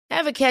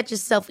Ever catch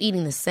yourself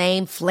eating the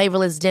same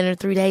flavorless dinner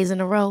 3 days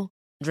in a row?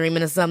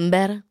 Dreaming of something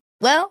better?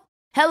 Well,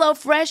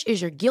 HelloFresh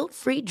is your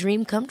guilt-free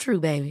dream come true,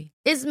 baby.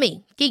 It's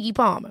me, Keke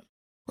Palmer.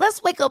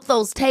 Let's wake up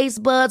those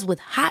taste buds with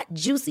hot,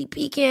 juicy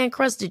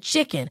pecan-crusted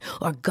chicken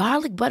or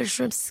garlic butter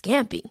shrimp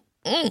scampi.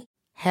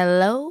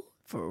 Hello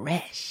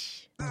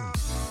Fresh.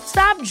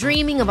 Stop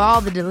dreaming of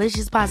all the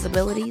delicious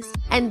possibilities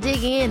and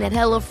dig in at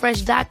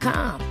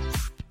HelloFresh.com.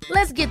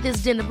 Let's get this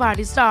dinner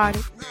party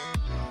started.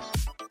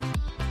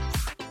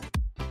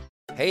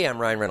 Hey, I'm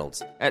Ryan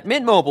Reynolds. At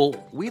Mint Mobile,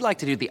 we like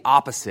to do the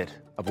opposite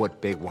of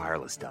what Big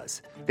Wireless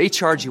does. They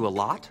charge you a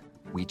lot,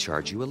 we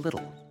charge you a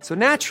little. So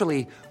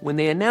naturally, when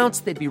they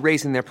announced they'd be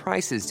raising their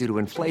prices due to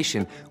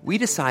inflation, we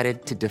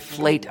decided to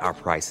deflate our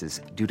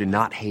prices due to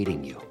not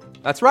hating you.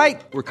 That's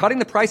right. We're cutting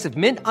the price of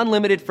Mint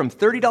Unlimited from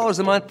 $30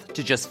 a month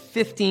to just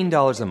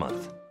 $15 a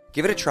month.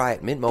 Give it a try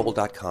at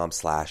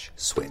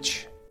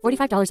mintmobile.com/switch.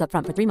 $45 up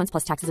front for 3 months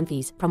plus taxes and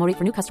fees. Promo rate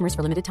for new customers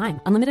for limited time.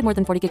 Unlimited more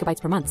than 40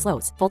 gigabytes per month.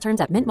 Slows full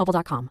terms at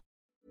mintmobile.com.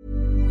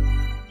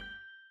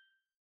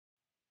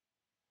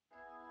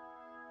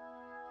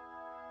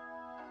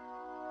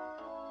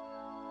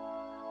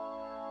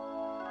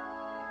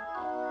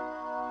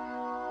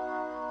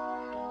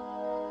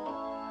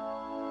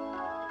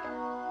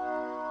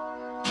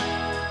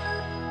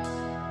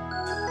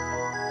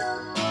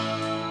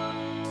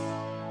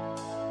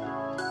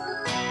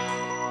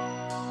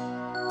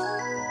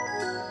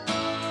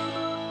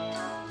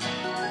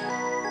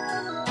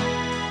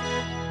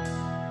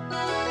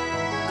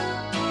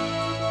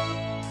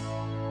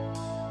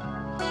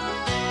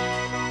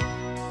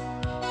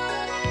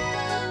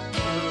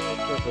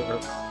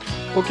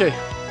 Okej,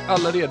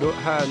 alla redo?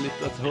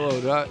 Härligt att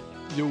höra.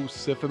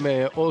 Josef är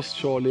med oss,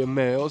 Charlie är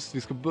med oss.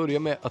 Vi ska börja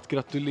med att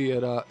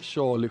gratulera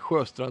Charlie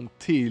Sjöstrand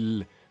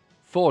till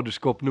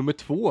faderskap nummer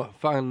 2.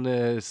 Fan,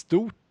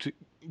 stort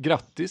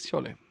grattis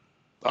Charlie.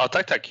 Ja,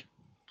 tack.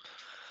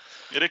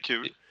 Är det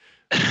kul?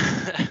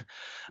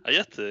 Ja,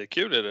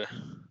 jättekul är det.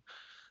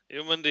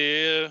 Jo, men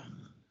det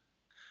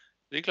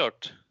är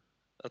klart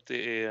att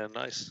det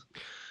är nice.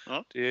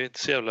 Ja. Det är inte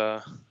så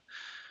jävla...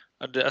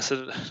 Alltså,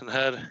 den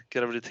här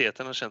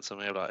graviditeten har känts som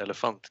en jävla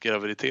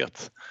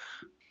elefantgraviditet.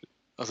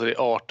 Alltså det är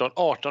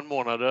 18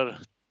 månader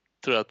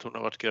tror jag att hon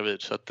har varit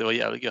gravid. Så att det var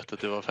jävligt gött att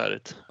det var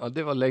färdigt. Ja,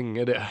 det var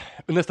länge det.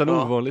 Nästan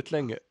ovanligt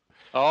länge.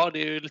 Ja, det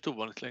är ju lite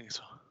ovanligt länge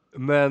så.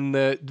 Men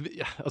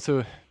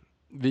alltså,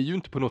 vi är ju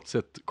inte på något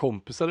sätt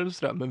kompisar eller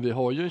sådär. Men vi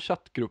har ju en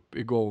chattgrupp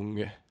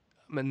igång.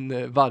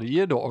 Men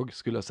varje dag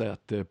skulle jag säga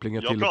att det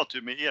plingar till. Jag pratar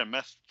ju med er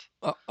mest.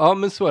 Ja,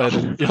 men så är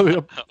det.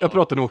 Jag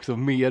pratar nog också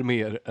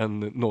mer än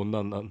någon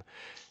annan.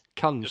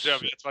 Kanske. Jag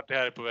vet vart det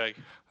här är på väg.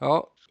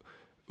 Ja,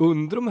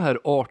 under de här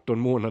 18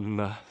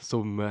 månaderna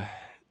som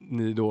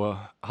ni då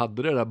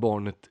hade det där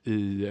barnet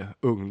i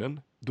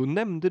ugnen, då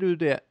nämnde du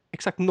det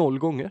exakt 0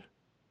 gånger.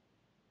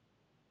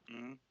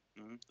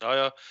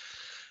 Ja,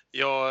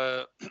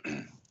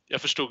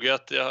 jag förstod ju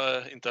att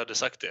jag inte hade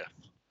sagt det.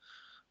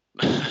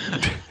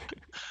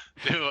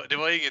 Det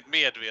var inget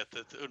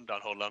medvetet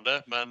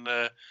undanhållande, men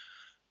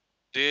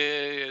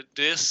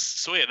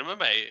så är det med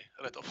mig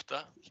rätt ofta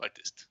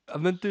faktiskt. Ja,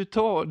 men det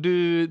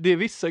är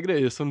vissa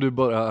grejer som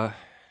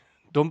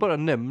de bara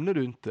nämner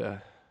du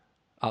inte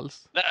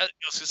alls. Nej,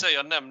 jag skulle säga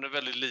jag nämner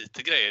väldigt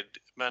lite grejer,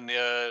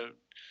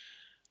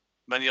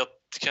 men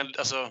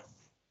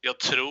jag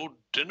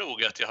trodde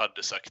nog att jag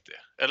hade sagt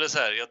det. Eller så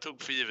här, jag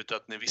tog för givet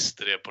att ni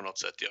visste det på något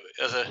sätt.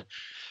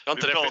 Vi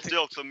pratar ju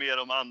också mer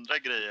om andra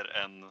grejer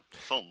än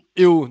sånt.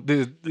 Jo,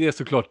 det är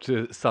såklart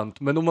sant.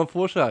 Men om man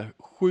får så här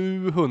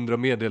 700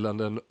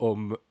 meddelanden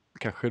om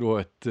kanske då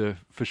ett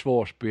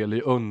försvarsspel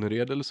i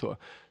Önnered eller så.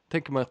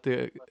 Tänker man att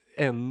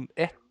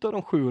ett av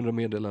de 700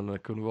 meddelandena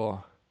kunde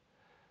vara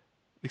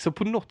liksom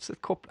på något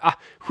sätt kopplat.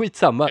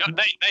 Skitsamma. Ja,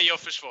 nej, jag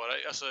försvarar.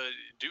 Alltså,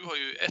 du har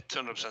ju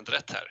 100%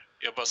 rätt här.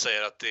 Jag bara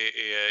säger att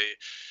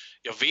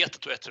jag vet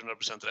att du har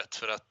 100% rätt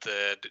för att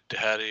det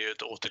här är ju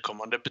ett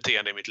återkommande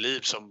beteende i mitt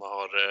liv som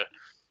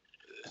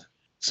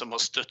har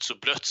stötts och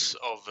blötts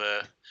av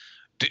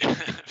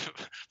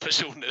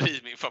personer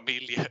i min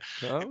familj.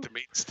 Ja. Inte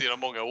minst i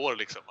många år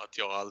liksom, att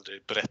jag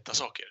aldrig berättar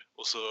saker.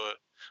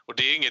 Och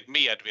det är inget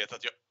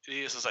medvetet.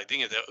 Det är som sagt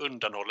inget jag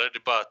undanhåller. Det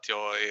är bara att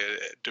jag är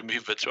dum i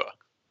huvudet tror jag.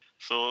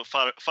 Så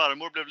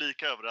farmor blev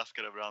lika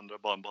överraskad över andra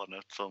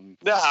barnbarnet som...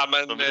 Ja,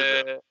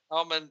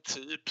 men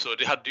typ så.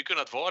 Det hade ju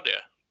kunnat vara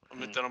det.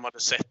 Om inte de hade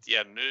sett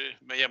Jenny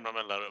med jämna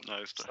mellanrum. Ja,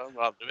 just det. Så hade de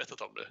aldrig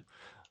vetat om det.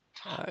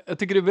 Jag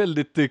tycker det är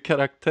väldigt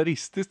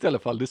karaktäristiskt i alla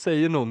fall. Det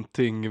säger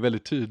någonting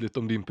väldigt tydligt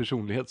om din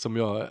personlighet som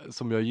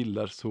jag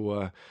gillar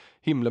så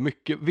himla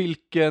mycket.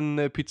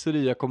 Vilken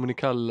pizzeria kommer ni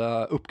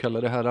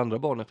uppkalla det här andra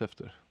barnet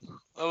efter?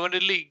 Ja, men det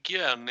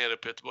ligger en nere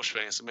på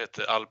Göteborgsvägen som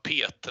heter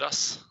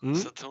Alpetras.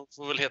 Så att hon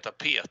får väl heta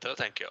Petra,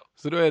 tänker jag.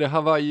 Så då är det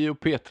Hawaii och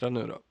Petra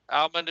nu då?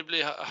 Ja, men det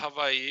blir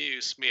Hawaii är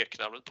ju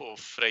smeknamnet på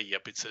Freja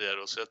pizzeria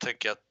då, så jag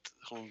tänker att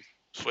hon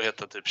får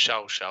heta typ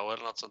Chow Chow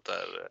eller något sånt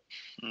där.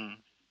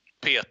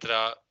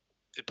 Petra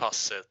i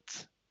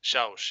passet,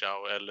 Chow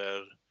Chow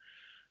eller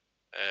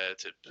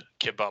typ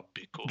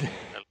Kebabiko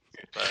eller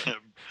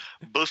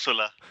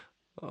Bussula.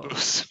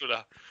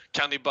 Bussfulla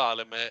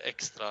kannibaler med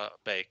extra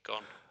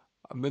bacon.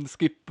 Ja, men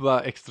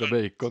skippa extra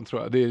bacon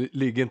tror jag. Det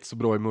ligger inte så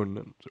bra i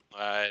munnen.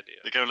 Nej,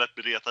 det kan du lätt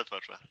bli retad för,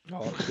 tror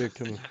jag. Ja, det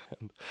kan hända.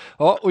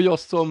 Ja, och jag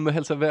som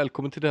hälsar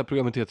välkommen till det här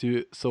programmet heter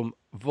ju som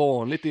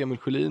vanligt Emil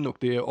Sjölin och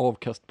det är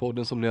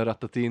Avkastpodden som ni har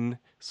rattat in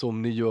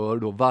som ni gör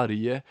då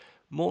varje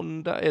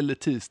måndag eller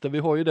tisdag. Vi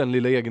har ju den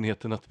lilla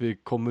egenheten att vi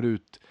kommer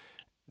ut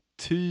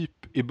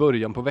typ i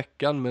början på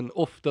veckan, men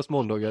oftast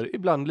måndagar,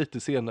 ibland lite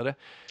senare.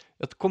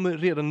 Jag kommer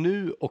redan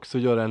nu också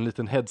göra en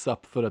liten heads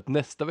up för att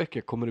nästa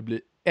vecka kommer det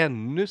bli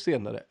ännu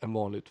senare än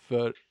vanligt,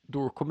 för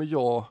då kommer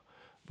jag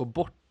vara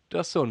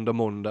borta söndag,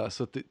 måndag,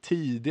 så att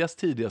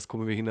tidigast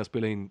kommer vi hinna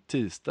spela in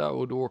tisdag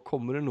och då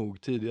kommer det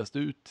nog tidigast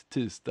ut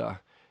tisdag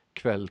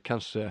kväll,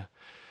 kanske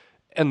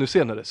ännu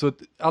senare. Så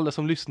att alla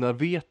som lyssnar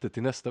vet det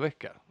till nästa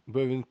vecka.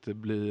 Behöver inte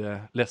bli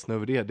ledsna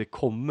över det. Det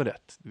kommer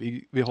rätt.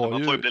 Vi har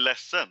man får ju bli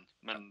ledsen,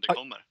 men det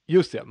kommer.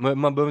 Just det, men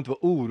man behöver inte vara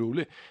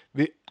orolig.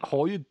 Vi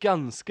har ju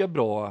ganska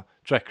bra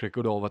track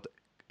record av att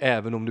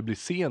även om det blir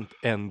sent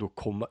ändå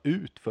komma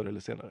ut förr eller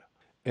senare.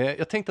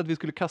 Jag tänkte att vi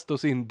skulle kasta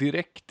oss in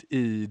direkt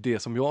i det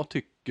som jag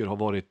tycker har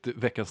varit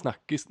veckans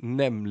snackis,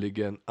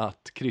 nämligen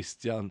att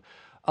Christian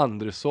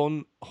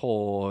Andersson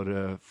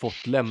har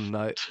fått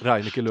lämna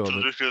Reineke Löven. Jag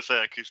trodde du skulle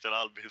säga Christian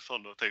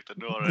Albinsson och tänkte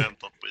nu har det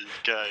hämtat på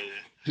Ica i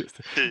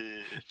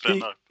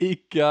Frännar.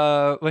 Ica,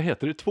 vad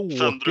heter det?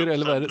 Tvååker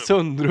eller vad är det?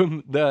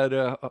 Söndrum.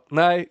 Där,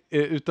 nej,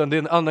 utan det är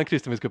en annan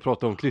Christian vi ska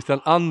prata om.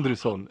 Christian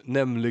Andersson,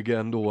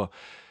 nämligen då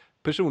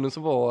personen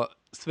som var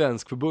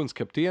svensk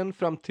förbundskapten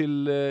fram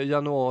till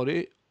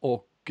januari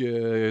och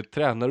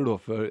tränare då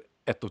för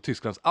ett av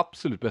Tysklands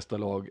absolut bästa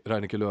lag,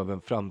 Reineke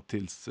Löven, fram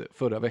tills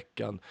förra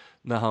veckan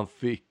när han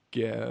fick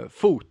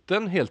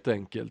foten helt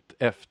enkelt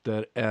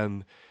efter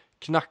en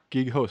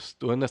knackig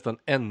höst och en nästan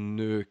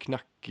ännu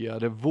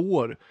knackigare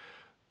vår.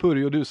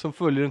 Purjo, du som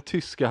följer den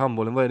tyska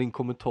handbollen, vad är din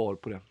kommentar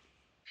på det?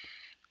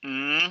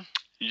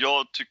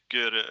 Jag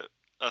tycker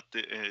att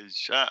det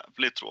är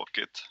jävligt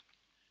tråkigt.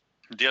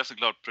 Det är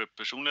såklart på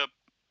personliga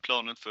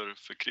planet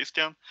för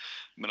Christian,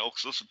 men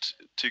också så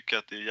tycker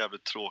jag att det är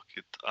jävligt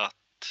tråkigt att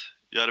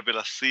jag hade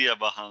velat se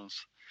vad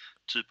hans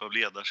typ av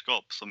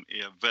ledarskap som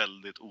är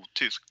väldigt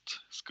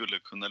otyskt skulle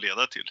kunna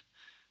leda till.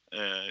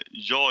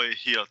 Jag är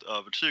helt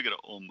övertygad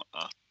om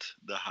att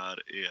det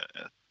här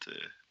är ett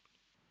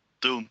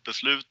dumt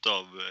beslut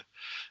av,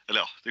 eller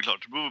ja, det är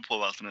klart, det beror på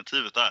vad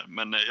alternativet är.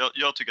 Men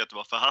jag tycker att det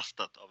var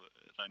förhastat av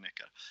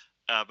Reineke,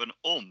 även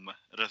om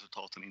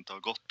resultaten inte har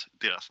gått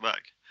deras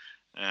väg.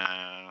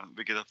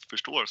 Vilket jag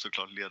förstår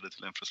såklart leder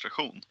till en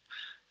frustration.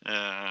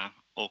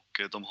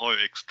 Och de har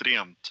ju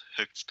extremt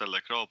högt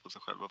ställda krav på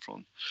sig själva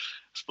från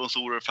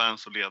sponsorer,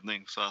 fans och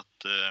ledning. Så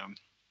att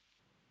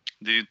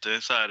det är ju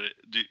inte så här,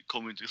 det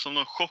kommer inte som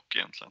någon chock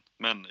egentligen.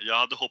 Men jag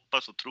hade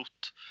hoppats och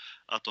trott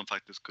att de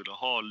faktiskt skulle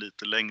ha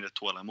lite längre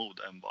tålamod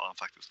än vad han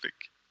faktiskt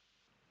fick.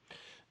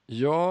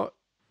 Ja,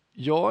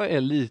 jag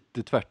är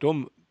lite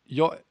tvärtom.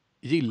 Jag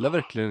gillar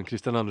verkligen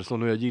Christian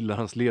Andersson och jag gillar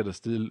hans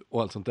ledarstil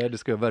och allt sånt där. Det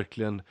ska jag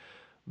verkligen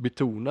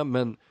betona.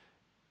 Men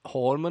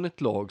har man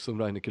ett lag som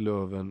Reineke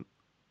Löven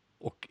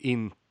och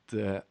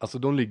inte, alltså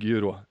de ligger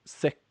ju då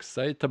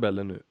 6:a i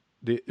tabellen nu.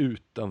 Det är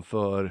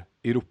utanför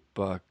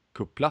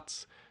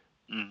Europacup-plats.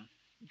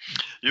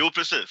 Jo,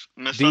 precis.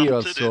 Men det samtidigt... är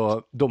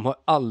alltså, de har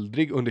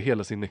aldrig under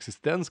hela sin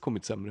existens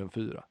kommit sämre än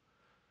 4.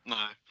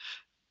 Nej,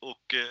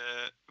 och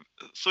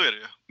så är det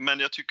ju. Men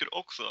jag tycker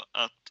också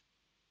att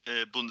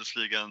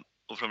Bundesligan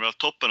och framförallt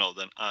toppen av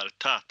den är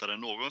tätare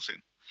än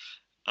någonsin.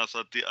 Alltså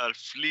att det är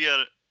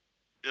fler,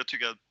 jag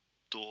tycker att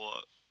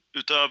då,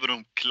 utöver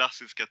de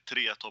klassiska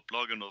 3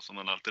 topplagen då, som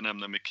man alltid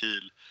nämner med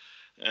Kiel,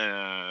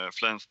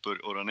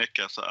 Flensburg och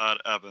Reineke, så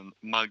är även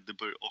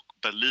Magdeburg och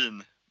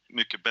Berlin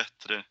mycket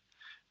bättre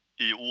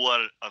i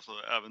år, alltså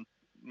även,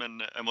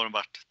 men än vad de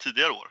varit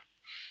tidigare år.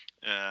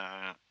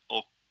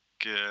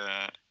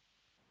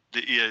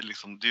 Det är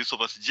liksom, det är så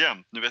pass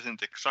jämnt. Nu vet jag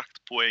inte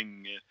exakt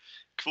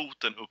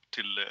poängkvoten upp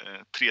till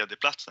 3:e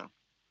platsen.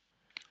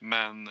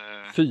 Men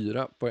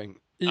 4 poäng.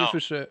 I och för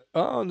sig,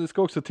 det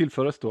ska också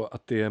tillföras då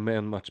att det är med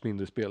en match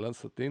mindre spelad,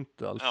 så det är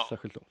inte alls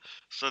särskilt långt.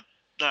 Så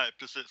nej,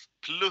 precis.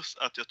 Plus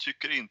att jag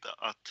tycker inte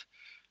att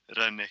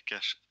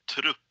Reinekers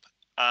trupp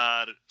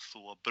är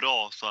så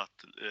bra så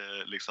att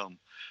liksom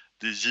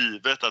det är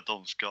givet att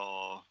de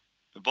ska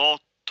vara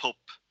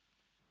topp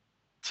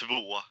 2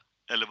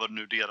 eller vad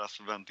nu deras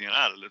förväntningar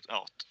är, eller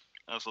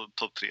alltså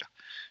topp 3.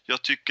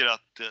 Jag tycker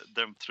att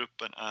den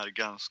truppen är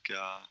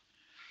ganska,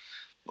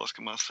 vad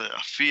ska man säga,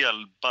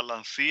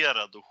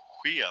 felbalanserad och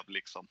skev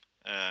liksom.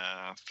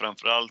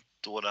 Framförallt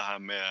då det här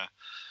med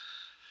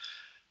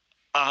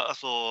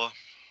alltså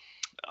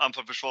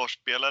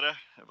anfallsförsvarsspelare.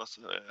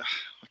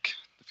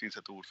 Det finns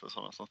ett ord för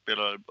sådana som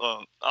spelar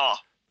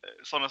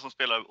sådana som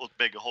spelar åt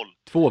bägge håll.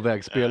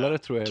 Tvåvägsspelare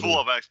tror jag.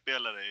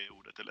 Tvåvägsspelare är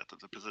ordet, det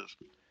lätt, precis.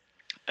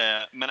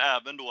 Men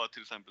även då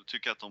till exempel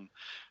tycker att de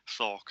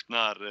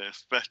saknar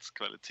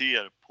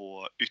spetskvaliteter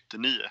på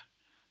ytternio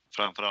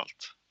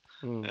framförallt.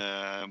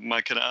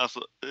 Man kan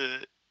alltså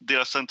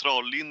deras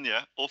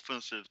centrallinje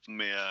offensivt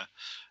med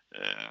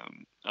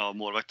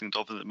målvakt inte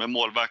offensiv, men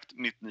målvakt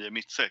mitt 9,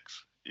 mitt 6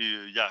 är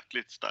ju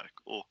jäkligt stark.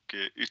 Och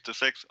ytter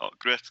 6,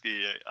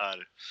 Gretzky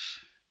är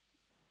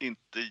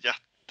inte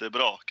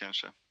jättebra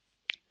kanske.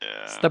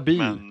 Stabil.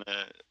 Men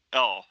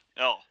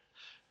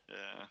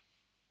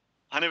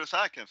han är väl så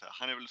här kan jag säga.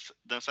 Han är väl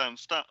den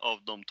sämsta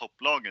av de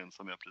topplagen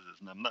som jag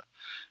precis nämnde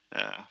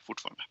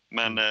fortfarande.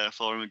 Men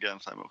så har de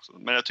Gensheimer också.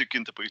 Men jag tycker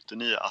inte på ytter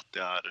 9 att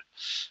det är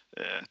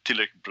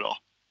tillräckligt bra.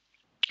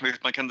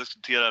 Man kan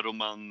diskutera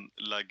Roman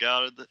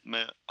Lagarde,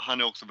 men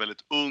han är också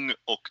väldigt ung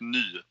och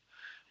ny.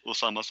 Och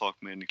samma sak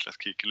med Niklas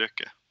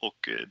Kirkelöke.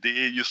 Och det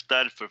är just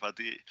därför för att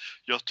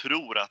jag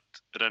tror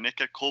att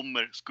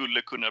Reinecker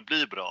skulle kunna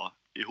bli bra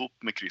ihop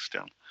med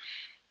Christian.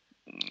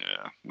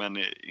 Men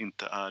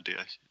inte är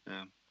det.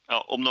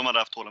 Om de hade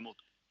haft tålamod.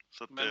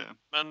 Så att,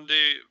 men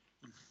det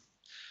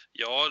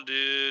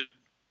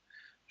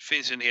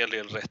finns ju en hel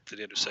del rätt i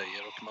det du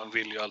säger. Och man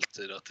vill ju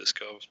alltid att det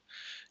ska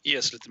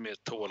ges lite mer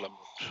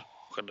tålamod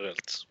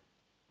generellt.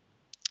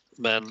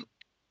 Men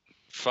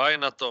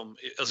fine att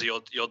alltså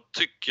jag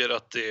tycker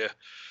att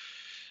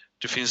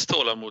det finns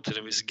tålamod till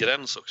en viss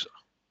gräns också.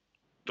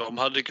 De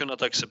hade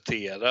kunnat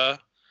acceptera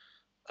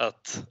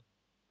att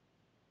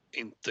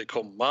inte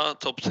komma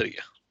topp 3.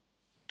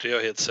 Det är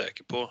jag helt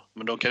säker på.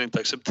 Men de kan inte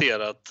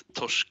acceptera att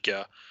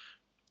torska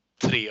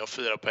 3 av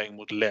 4 poäng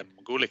mot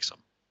Lemgo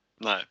liksom.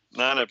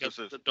 Nej,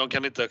 precis. De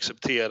kan inte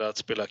acceptera att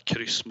spela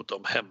kryss mot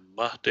dem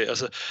hemma. Det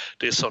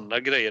är sådana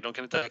grejer. De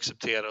kan inte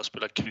acceptera att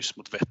spela kryss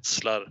mot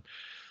Wetzlar.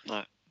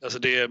 Nej. Alltså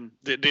det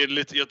är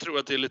lite, jag tror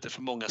att det är lite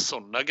för många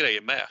sådana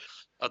grejer med.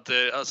 Att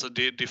det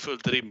är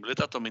fullt rimligt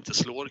att de inte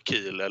slår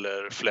Kiel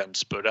eller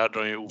Flensburg. Där hade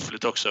de ju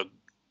oflytt också.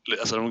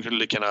 Alltså de kunde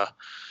lika gärna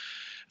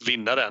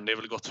vinna den. Det är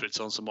väl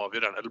Gottfridsson som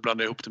avgör den. Eller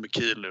blandar ihop det med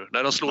Kiel nu.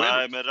 Nej, de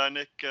slår men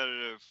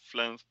Reinecker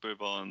Flensburg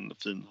var en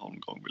fin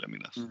omgång vill jag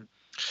minnas.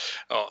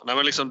 Ja,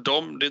 men liksom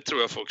det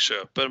tror jag folk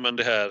köper. Men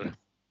det här...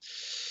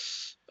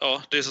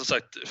 Ja, det är som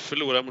sagt,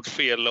 förlora mot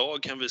fel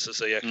lag kan visa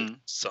sig jäkligt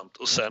intressant.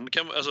 Och sen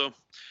kan man, alltså,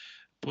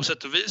 på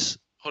sätt och vis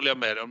håller jag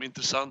med dig om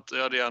intressant.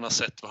 Jag hade gärna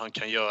sett vad han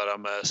kan göra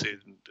med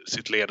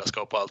sitt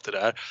ledarskap och allt det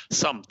där.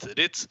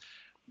 Samtidigt,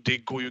 det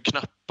går ju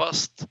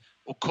knappast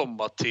att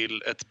komma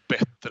till ett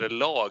bättre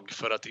lag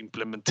för att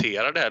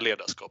implementera det här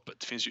ledarskapet.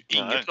 Det finns ju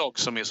inget lag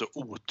som är så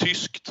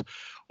otyskt.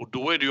 Och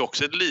då är det ju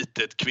också ett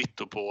litet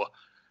kvitto på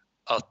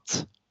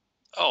att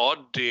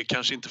det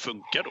kanske inte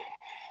funkar då.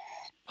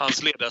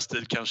 Hans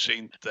ledarstil kanske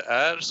inte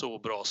är så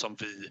bra som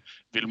vi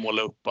vill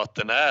måla upp att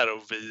den är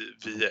och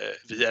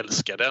vi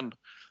älskar den.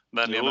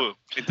 Men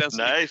inte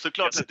ens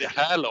såklart att det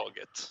här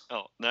laget.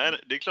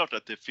 Det är klart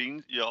att det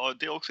finns. Ja,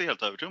 det är också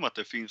helt övertygad om att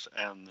det finns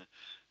en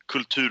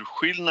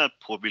kulturskillnad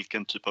på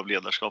vilken typ av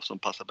ledarskap som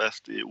passar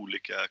bäst i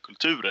olika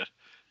kulturer.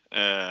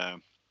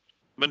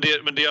 Men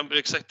det är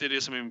exakt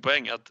det som är min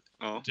poäng att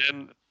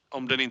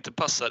om den inte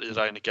passar i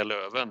Reinika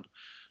Löwen.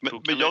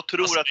 Men jag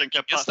tror att den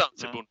kan passa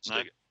i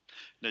Bundesliga.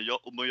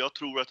 Jag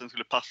tror att den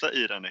skulle passa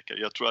i Reinecker.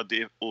 Jag tror att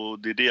det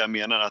är det jag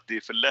menar, att det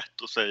är för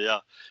lätt att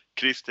säga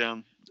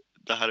Christian,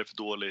 det här är för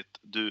dåligt,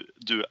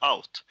 du är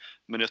out.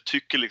 Men jag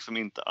tycker liksom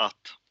inte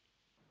att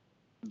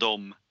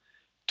de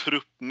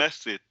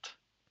truppmässigt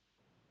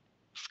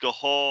ska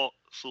ha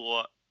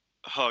så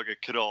höga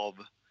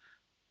krav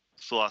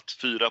så att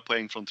 4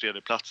 poäng från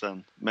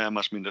tredjeplatsen med en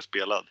match mindre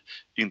spelad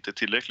inte är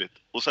tillräckligt.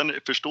 Och sen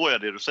förstår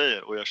jag det du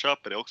säger och jag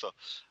köper det också,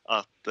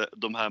 att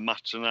de här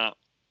matcherna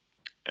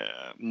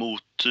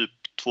mot typ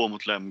 2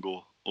 mot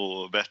Lemgo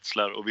och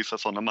Wetzlar och vissa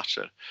sådana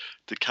matcher,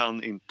 det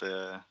kan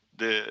inte,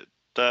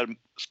 där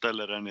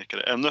ställer Reinecker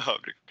ännu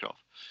högre krav.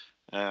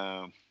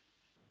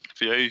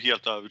 För jag är ju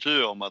helt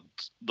övertygad om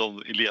att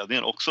de i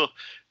ledningen också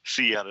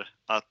ser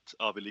att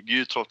vi ligger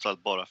ju trots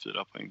allt bara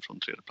 4 poäng från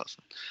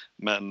tredjeplatsen.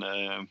 Men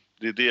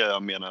det är det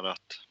jag menar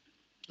att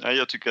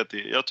jag tycker att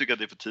det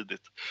är för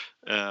tidigt.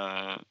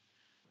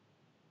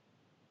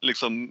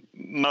 Liksom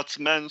Mats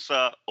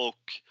Mensa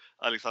och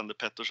Alexander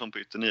Pettersson på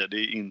ytternio, det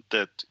är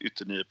inte ett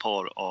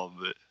ytternio-par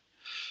av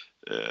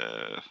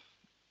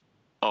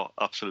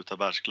absoluta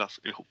världsklass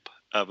ihop.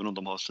 Även om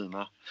de har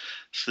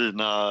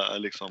sina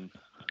liksom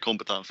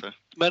kompetenser.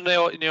 Men när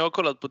jag har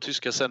kollat på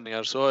tyska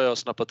sändningar så har jag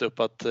snappat upp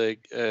att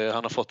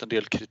han har fått en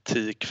del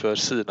kritik för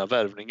sina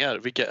värvningar.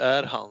 Vilka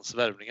är hans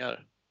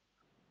värvningar?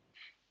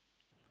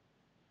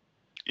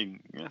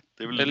 Inget.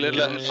 Det är väl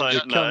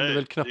kan det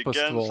väl knappast vara.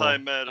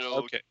 Gensheimer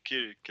och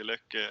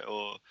Kirkelöke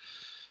och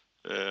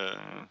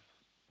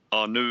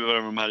nu var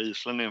de här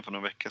islänningarna för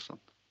några veckor sedan.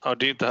 Ja,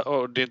 det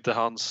är inte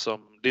hans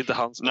som... Det är inte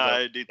hans.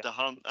 Nej, det är inte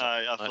han.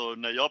 Nej, alltså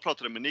när jag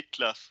pratade med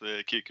Niklas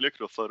Kirkelöke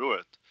då förra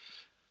året.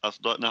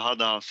 Alltså när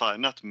hade han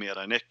signat med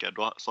Reinecker,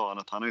 då sa han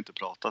att han inte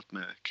pratat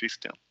med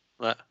Christian.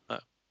 Nej.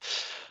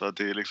 Så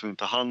det är liksom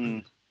inte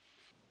han...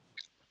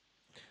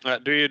 Nej,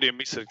 det är ju det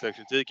missriktad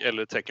kritik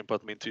eller ett tecken på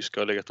att min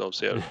tyska har legat av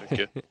sig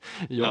mycket.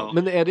 Ja,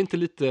 men är det inte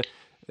lite...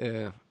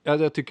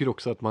 jag tycker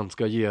också att man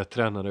ska ge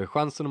tränare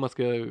chansen och man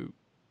ska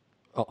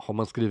har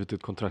man skrivit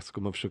ett kontrakt så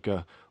ska man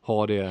försöka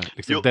ha det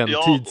liksom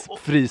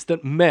tidsfristen.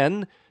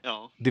 Men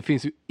det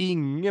finns ju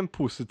ingen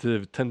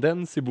positiv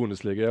tendens i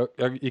Bundesliga.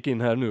 Jag gick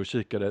in här nu och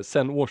kikade.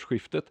 Sen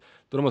årsskiftet,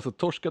 då de alltså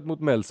torskat mot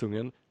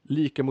Melsungen,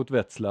 lika mot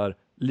Wetzlar,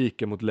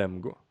 lika mot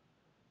Lemgo.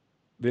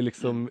 Det är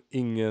liksom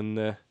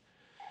ingen...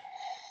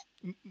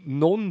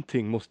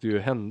 Någonting måste ju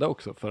hända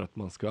också för att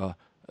man ska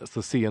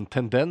alltså, se en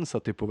tendens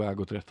att det är på väg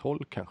åt rätt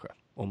håll kanske.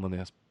 Om man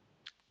är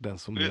den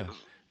som är...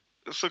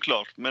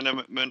 Såklart,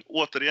 men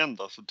återigen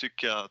då så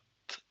tycker jag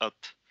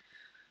att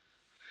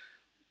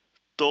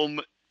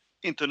de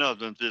inte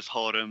nödvändigtvis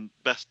har den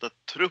bästa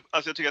trupp.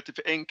 Alltså jag tycker att det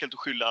är för enkelt att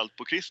skylla allt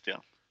på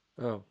Christian.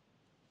 Ja.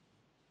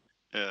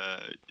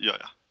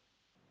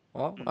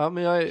 Ja,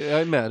 men jag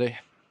är med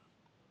dig.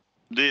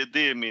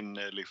 Det är min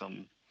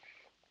liksom...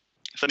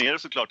 Sen är det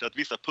såklart att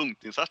vissa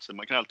punktinsatser,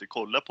 man kan alltid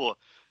kolla på,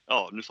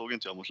 nu såg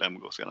inte jag mot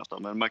Lemgo senast,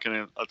 men man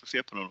kan alltid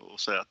se på någon och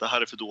säga att det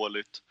här är för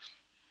dåligt.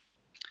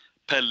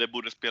 Pelle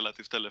borde spelat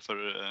istället för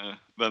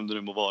vem det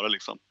nu må vara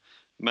liksom.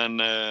 Men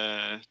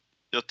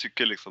jag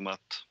tycker liksom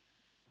att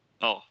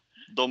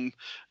de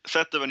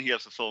sett över en hel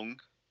säsong,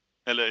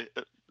 eller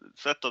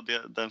sett av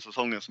den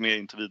säsongen som är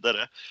inte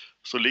vidare,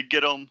 så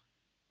ligger de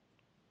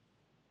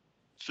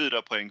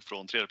 4 poäng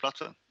från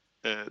tredjeplatsen.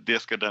 Det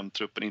ska den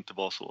truppen inte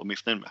vara så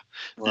missnöjd med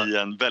i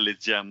en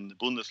väldigt jämn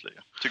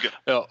Bundesliga, tycker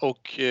jag. Ja,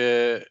 och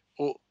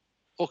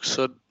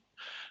också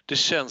det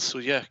känns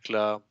så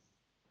jäkla...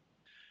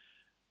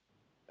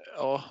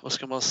 Ja, vad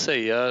ska man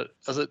säga?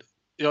 Alltså,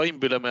 jag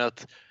inbillar mig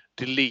att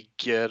det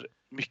ligger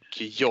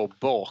mycket jobb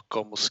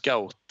bakom att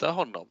scouta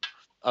honom.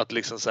 Att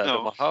liksom så här,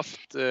 de har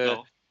haft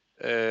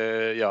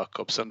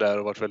Jakobsen där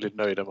och varit väldigt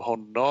nöjda med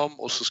honom,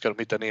 och så ska de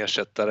hitta en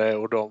ersättare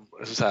och de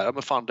så här,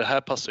 men fan, det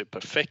här passar ju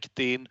perfekt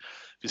in.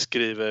 Vi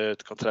skriver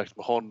ett kontrakt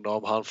med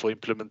honom, han får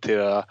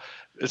implementera,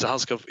 alltså han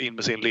ska in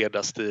med sin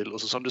ledarstil,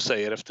 och så som du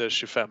säger efter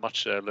 25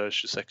 matcher eller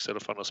 26 eller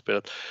vad fan har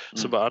spelat,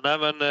 så bara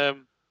nej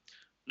men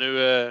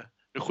nu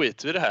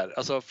skiter vi i det här.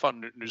 Alltså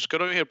fan, nu ska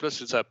de ju helt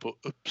plötsligt så här på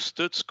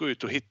uppstuds gå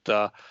ut och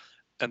hitta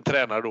en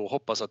tränare då och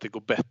hoppas att det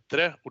går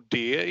bättre, och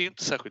det är ju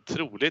inte särskilt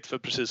troligt, för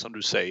precis som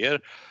du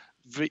säger,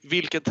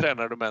 vilken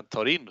tränare de än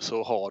tar in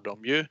så har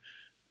de ju,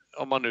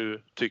 om man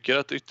nu tycker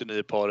att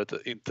ytternioparet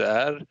inte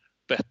är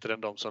bättre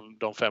än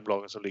de 5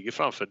 lagen som ligger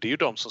framför, det är ju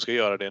de som ska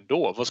göra det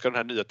ändå. Vad ska den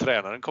här nya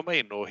tränaren komma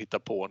in och hitta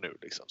på nu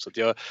liksom? Så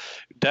att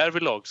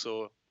därvidlag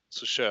så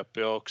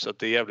köper jag också att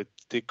det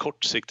är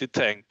kortsiktigt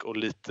tänk och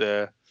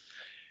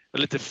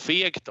lite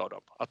fegt av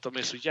dem. Att de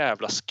är så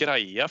jävla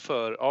skraja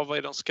för... Ja, vad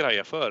är de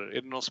skraja för?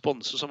 Är det någon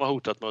sponsor som har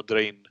hotat med att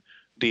dra in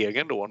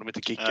degen då om de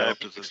inte kickar? Nej,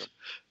 precis. Liksom?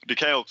 Det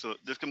kan jag också...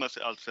 Det ska man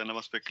alltid säga när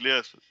man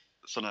spekulerar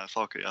sådana här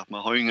saker, att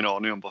man har ju ingen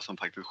aning om vad som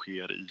faktiskt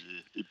sker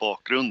i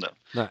bakgrunden.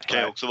 Nej. Det kan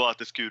ju också vara att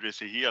det skurir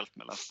sig helt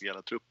mellan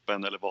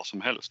spelartruppen eller vad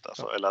som helst.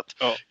 Alltså. Eller att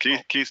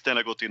Christian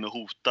har gått in och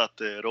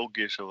hotat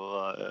Rogic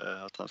och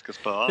att han ska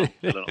spöa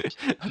eller något.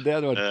 Det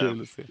hade varit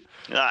kul att se.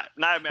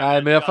 Nej,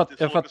 men jag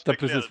fattar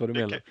precis vad du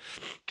menar. Det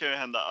kan ju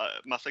hända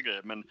massa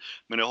grejer, men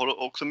jag håller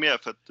också med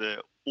för att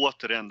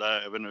återigen,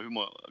 jag vet inte hur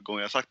många gånger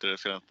jag har sagt det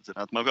senaste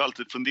tiden, att man vill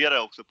alltid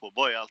fundera också på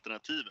vad är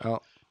alternativet.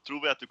 Ja.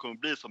 Tror vi att det kommer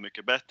bli så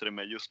mycket bättre,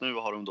 men just nu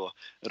har de då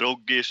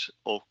Rogic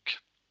och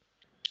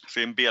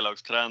sin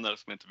B-lagstränare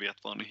som inte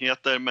vet vad han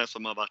heter, men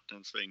som har varit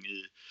en sväng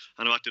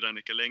han har varit i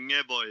Rannicka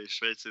länge, var i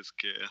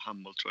schweizisk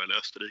handboll tror jag, eller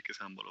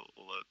österrikisk handboll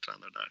och var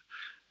tränare där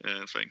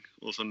en sväng.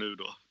 Och så nu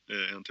då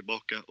är han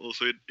tillbaka. Och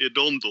så är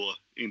de då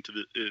inte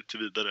till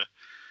vidare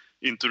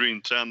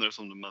interimtränare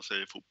som man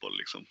säger i fotboll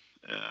liksom.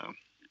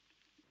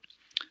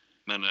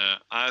 Men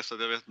så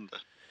jag vet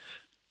inte.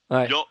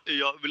 Nej.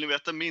 Jag vill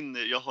veta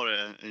jag har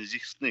en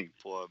gissning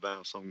på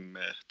vem som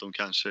de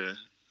kanske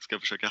ska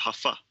försöka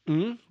haffa.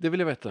 Det vill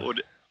jag veta. Och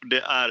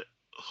det är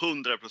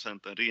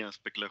 100% en ren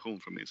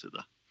spekulation från min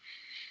sida.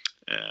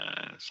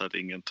 Så att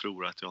ingen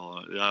tror att jag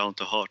har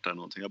inte hört det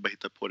någonting. Jag bara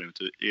hittar på det i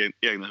mitt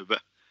egna huvud.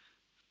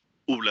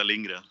 Ola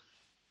Lindgren.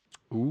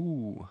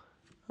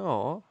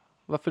 Ja.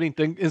 Varför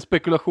inte en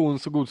spekulation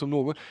så god som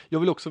någon? Jag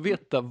vill också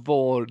veta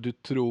var du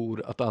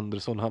tror att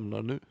Andersson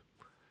hamnar nu.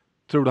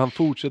 Tror du han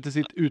fortsätter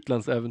sitt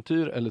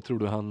utlandsäventyr eller tror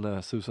du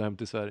han susar hem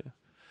till Sverige?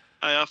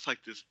 Jag har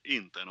faktiskt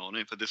inte en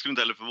aning. För det skulle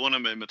inte heller förvåna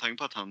mig med tanke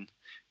på att han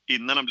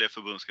innan han blev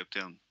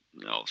förbundskapten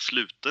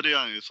slutade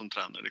han ju som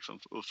tränare liksom,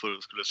 och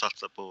skulle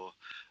satsa på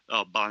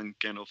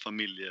banken och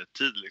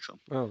familjetid liksom.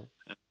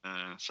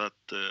 Så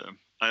att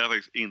jag har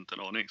faktiskt inte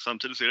en aning.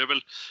 Samtidigt så är det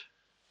väl,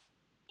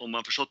 om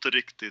man förstått det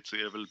riktigt, så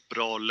är det väl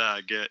bra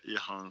läge i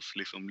hans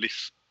liksom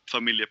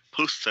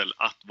familjepussel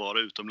att vara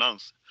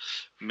utomlands.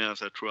 Men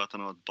jag tror att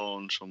han har ett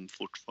barn som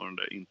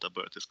fortfarande inte har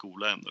börjat i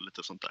skola än och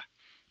lite sånt där.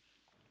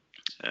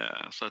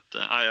 Så att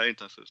jag är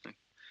inte en susning.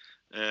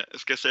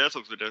 Ska sägas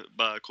också,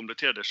 bara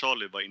komplettera det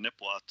Charlie var inne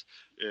på, att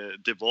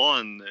det var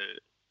en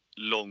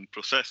lång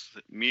process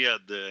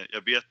med,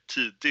 jag vet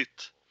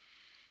tidigt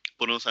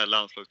på någon sån här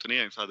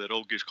landslagsturnering så hade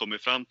Rogic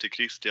kommit fram till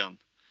Christian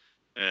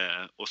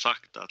och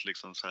sagt att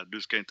liksom så här,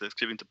 du ska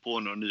skriv inte på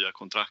några nya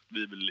kontrakt,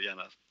 vi vill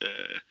gärna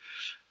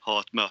ha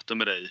ett möte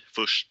med dig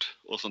först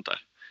och sånt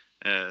där.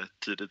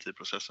 tidigt i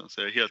processen.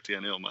 Så jag är helt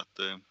enig om att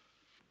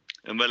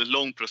en väldigt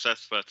lång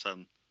process för att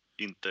sen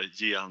inte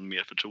ge han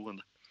mer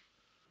förtroende.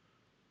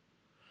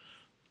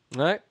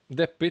 Nej,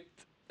 deppigt.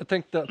 Jag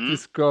tänkte att vi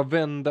ska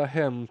vända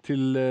hem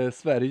till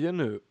Sverige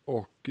nu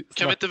och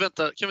Kan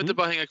vi inte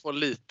bara hänga kvar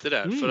lite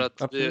där? För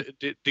att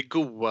det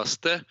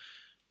godaste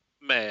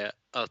med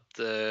att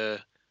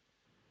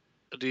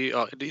det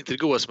är inte det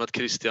godaste med att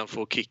Christian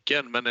får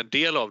kicken, men en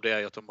del av det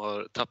är att de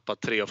har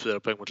tappat 3 av 4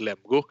 poäng mot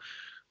Lemgo.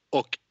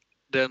 Och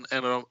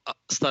en av de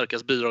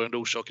starkast bidragande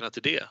orsakerna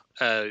till det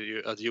är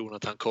ju att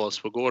Jonathan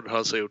Karlsbogård har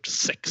alltså gjort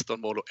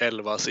 16 mål och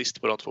 11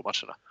 assist på de 2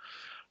 matcherna.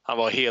 Han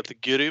var helt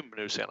grym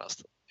nu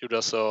senast. Gjorde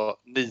alltså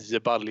 9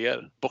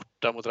 baljer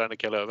borta mot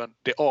Rhein-Neckar Löwen.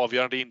 Det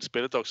avgörande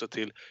inspelet också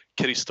till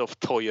Christoph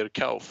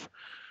Teuerkauf.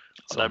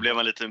 Där blev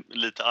man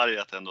lite arg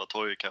att det ändå var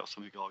Teuerkauf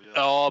som fick avgöra.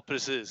 Ja,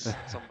 precis.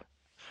 Som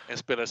en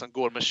spelare som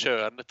går med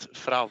könet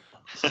fram.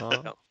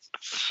 Ja.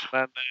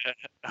 Men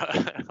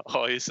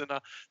har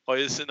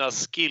ju sina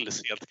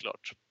skills helt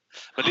klart.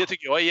 Men det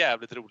tycker jag är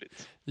jävligt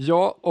roligt.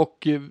 Ja,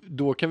 och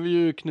då kan vi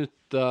ju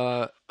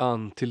knyta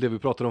an till det vi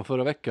pratade om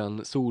förra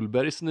veckan.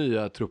 Solbergs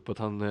nya trupp, att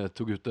han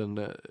tog ut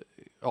en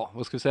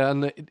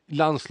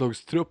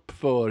landslagstrupp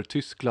för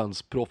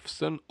Tysklands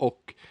proffsen,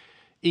 och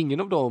ingen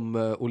av dem,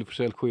 Olle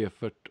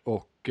Forsell-Schäfert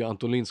och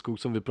Anton Lindskog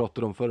som vi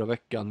pratade om förra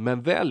veckan,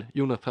 men väl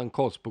Jonathan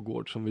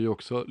Karlsbogård som vi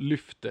också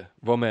lyfte,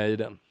 var med i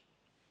den.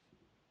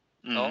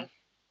 Ja,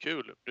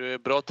 kul. Det är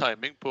bra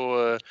timing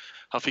på,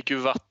 han fick ju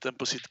vatten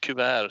på sitt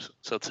kuvert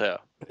så att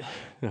säga.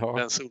 Ja.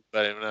 Den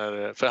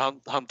Solberg, för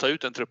han tar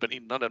ut den truppen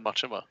innan den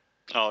matchen, va?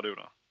 Ja, det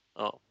gjorde han.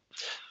 Ja,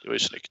 det var ju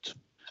snyggt.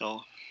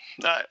 Ja,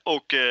 nej,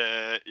 och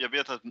jag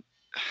vet att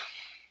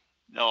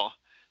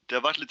det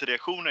har varit lite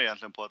reaktioner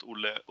egentligen på att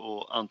Olle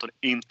och Anton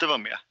inte var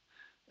med.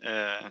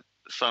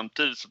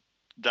 Samtidigt så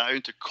det är ju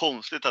inte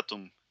konstigt att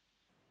de,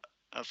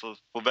 alltså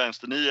på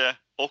vänster 9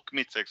 och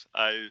mittsex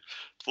är ju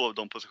 2 av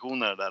de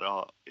positionerna där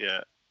det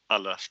är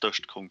allra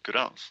störst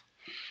konkurrens.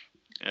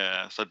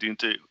 Så det är ju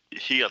inte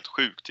helt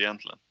sjukt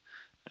egentligen.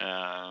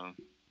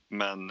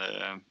 Men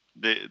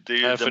det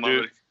är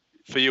ju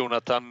för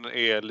Jonathan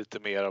är lite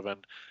mer av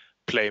en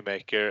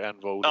playmaker än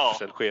vad Olle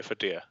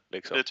Forsell-Schäfert är.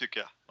 Liksom. Det tycker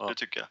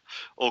jag.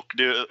 Och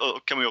det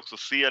kan man ju också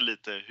se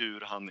lite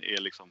hur han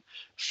är liksom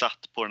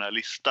satt på den här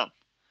listan.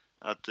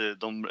 Att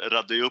de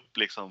radde ju upp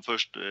liksom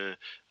först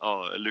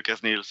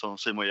Lukas Nilsson,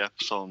 Simon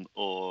Jeppsson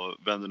och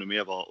vem det nu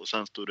mer var. Och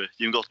sen stod det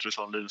Jim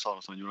Gottfridsson, Linus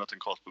Aronsson, Jonathan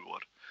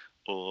Karlsbogård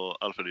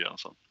och Alfred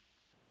Jönsson.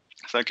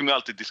 Sen kan man ju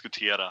alltid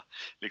diskutera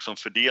liksom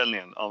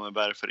fördelningen. Ja, men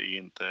varför är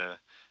inte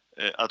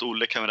att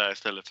Olle kan vara där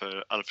istället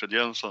för Alfred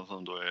Jönsson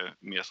som då är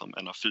mer som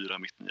en av 4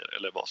 mittnior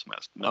eller vad som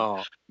helst.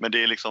 Men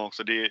det är liksom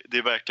också, det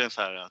är verkligen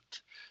så här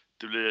att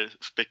det blir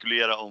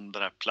spekulera om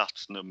den här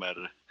plats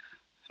nummer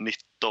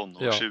 19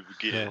 och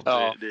 20.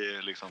 Ja. Det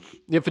är liksom...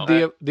 Ja,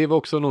 för det var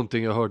också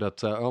någonting jag hörde att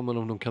så här, men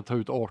om de kan ta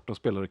ut 18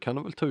 spelare kan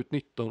de väl ta ut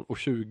 19 och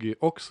 20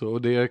 också,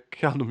 och det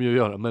kan de ju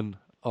göra, men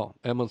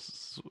är man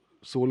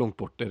så långt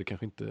bort är det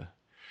kanske inte...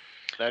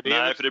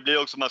 Nej, för det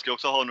blir också, man ska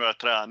också ha några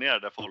träningar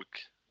där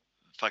folk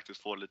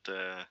faktiskt får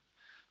lite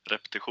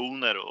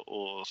repetitioner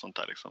och sånt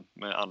där liksom.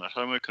 Men annars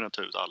hade man ju kunnat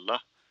ta ut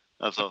alla.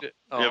 Alltså,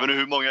 jag vet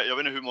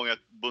inte hur många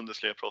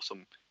Bundesliga-proffs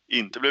som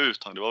inte blev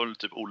uttagna. Det var väl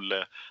typ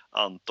Olle,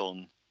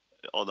 Anton,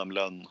 Adam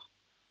Lönn.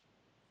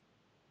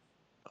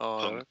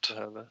 Ja, jag vet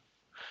inte heller.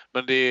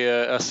 Men det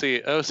är,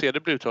 jag ser det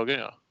blir uttagen,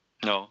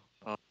 ja.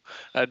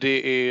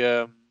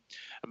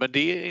 Men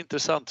det är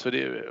intressant, för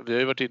vi har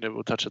ju varit inne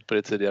och touchat på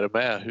det tidigare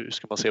med. Hur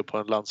ska man se på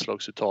en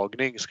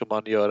landslagsuttagning? Ska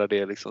man göra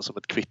det liksom som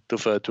ett kvitto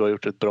för att du har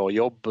gjort ett bra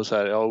jobb? Och så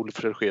här, Olle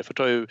Forsell-Schäfert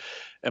har ju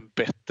en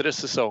bättre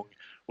säsong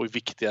och är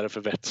viktigare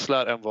för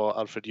Wetzlar än vad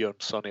Alfred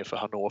Jönsson är för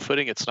Hannover.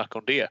 Inget snack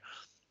om det.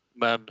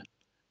 Men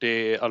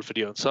Alfred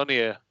Jönsson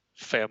är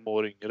 5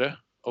 år yngre.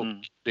 Och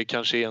det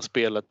kanske är en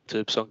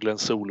spelartyp som Glenn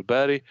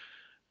Solberg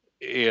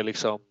är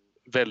liksom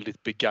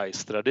väldigt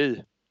begeistrad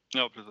i.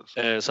 Ja,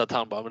 precis. Så att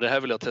han bara, men det här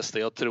vill jag testa.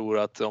 Jag tror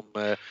att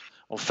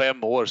om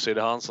 5 år så är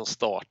det han som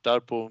startar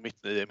på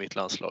mitt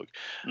landslag.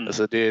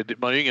 Alltså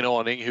man har ju ingen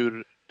aning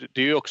hur...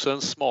 Det är ju också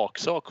en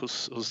smaksak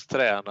hos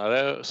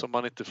tränare som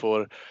man inte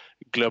får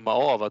glömma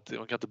av. Att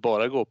man kan inte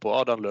bara gå på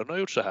Adam Lönn har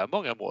gjort så här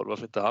många mål,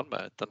 varför inte han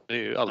med? Utan det är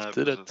ju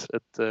alltid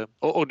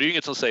och det är ju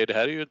inget som säger, det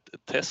här är ju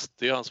ett test.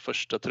 Det är hans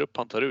första trupp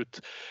han tar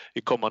ut.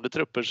 I kommande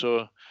trupper så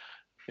är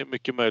det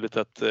mycket möjligt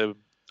att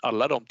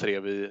alla de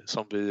 3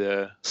 som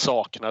vi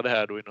saknade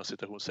här då inom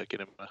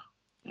citationstecken är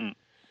med.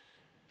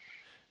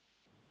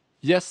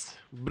 Yes,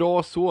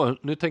 bra så.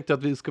 Nu tänkte jag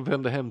att vi ska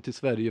vända hem till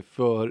Sverige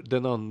för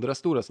den andra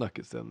stora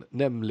snackisen,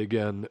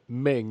 nämligen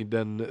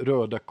mängden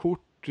röda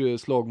kort,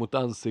 slag mot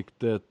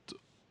ansiktet,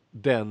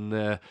 den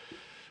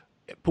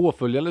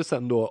påföljande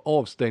sen då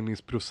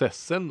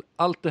avstängningsprocessen.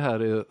 Allt det här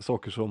är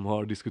saker som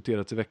har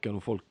diskuterats i veckan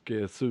och folk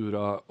är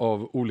sura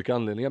av olika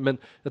anledningar. Men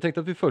jag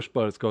tänkte att vi först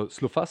bara ska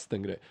slå fast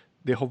en grej.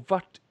 Det har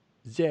varit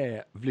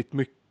jävligt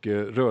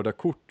mycket röda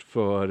kort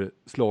för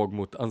slag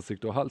mot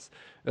ansikte och hals.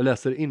 Jag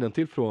läser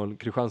innantill från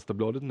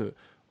Kristianstadsbladet nu.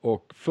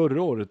 Och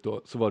förra året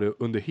då så var det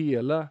under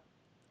hela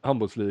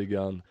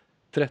handbollsligan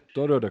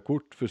 13 röda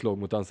kort för slag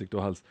mot ansikte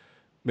och hals.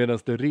 Medan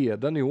det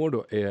redan i år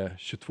då är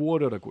 22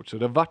 röda kort. Så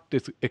det har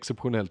varit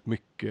exceptionellt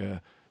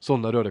mycket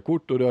sådana röda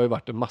kort. Och det har ju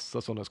varit en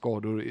massa sådana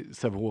skador.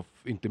 Sävehof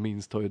inte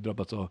minst har ju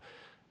drabbats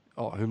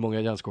av hur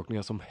många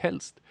hjärnskakningar som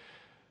helst.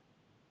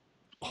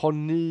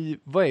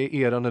 Vad är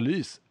er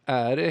analys?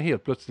 Är det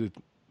helt plötsligt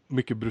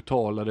mycket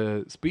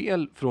brutalare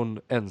spel från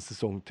en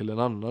säsong till en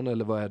annan?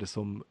 Eller vad är det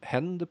som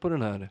händer på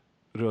den här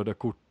röda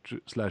kort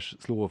 /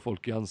 slå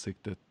folk i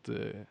ansiktet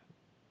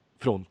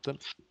fronten?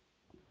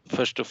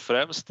 Först och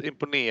främst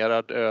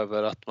imponerad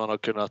över att man har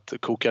kunnat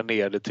koka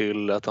ner det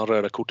till att de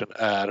röda korten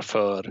är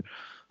för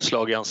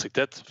slag i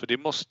ansiktet. För då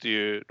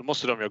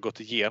måste de ju ha gått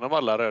igenom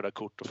alla röda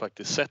kort och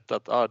faktiskt sett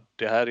att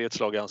det här är ett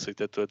slag i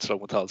ansiktet och ett slag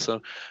mot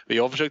halsen.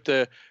 Jag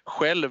försökte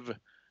själv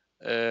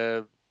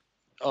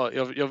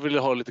jag ville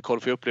ha lite koll,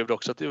 för jag upplevde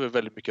också att det var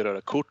väldigt mycket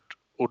röda kort.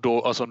 Och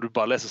då, alltså om du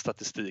bara läser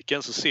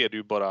statistiken så ser du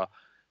ju bara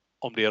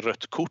om det är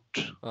rött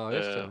kort. Ja,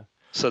 just det.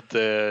 Så att,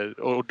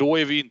 och då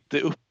är vi inte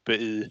uppe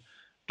i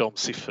de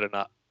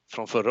siffrorna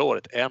från förra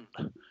året än.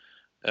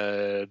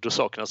 Då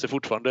saknas det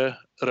fortfarande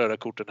röda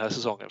kort den här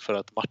säsongen för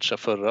att matcha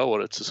förra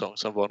årets säsong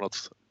som var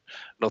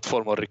något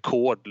form av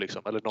rekord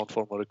liksom, eller någon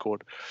form av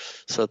rekord.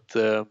 Så att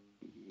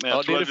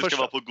jag tror att vi ska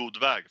vara på god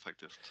väg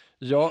faktiskt.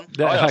 Ja,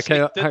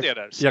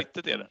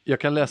 snittet är där. Jag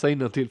kan läsa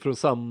innantill från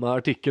samma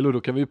artikel, och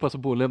då kan vi passa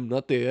på att nämna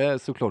att det är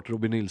såklart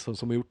Robin Nilsson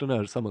som har gjort den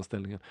här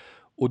sammanställningen.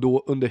 Och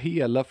då under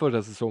hela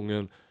förra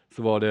säsongen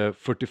så var det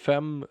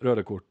 45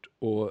 röda kort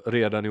och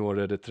redan i år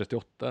är det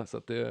 38. Så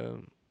att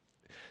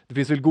det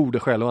finns väl goda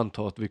skäl att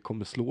anta att vi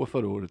kommer slå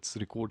förra årets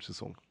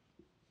rekordsäsong.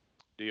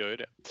 Det gör ju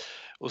det.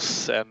 Och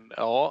sen,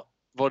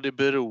 vad det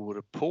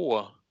beror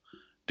på,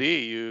 det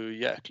är ju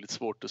jäkligt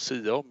svårt att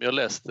säga om. Jag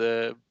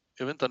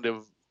vet inte om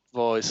det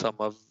var i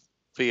samma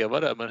veva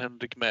där, men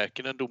Henrik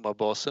Mäkinen,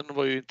 domarbasen,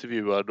 var ju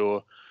intervjuad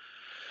och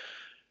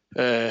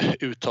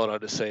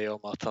uttalade sig om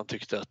att han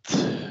tyckte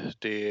att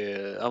det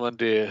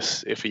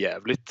är för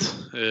jävligt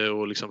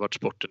och liksom vart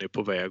sporten är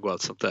på väg och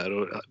allt sånt där.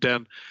 Och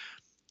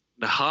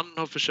när han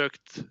har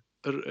försökt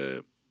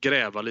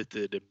gräva lite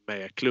i det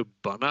med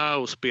klubbarna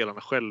och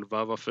spelarna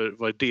själva, vad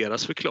är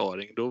deras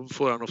förklaring? Då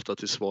får han ofta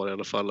till svar i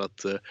alla fall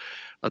att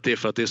det är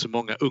för att det är så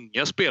många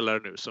unga spelare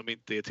nu som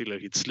inte är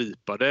tillräckligt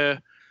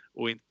slipade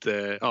och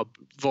inte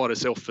vare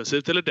sig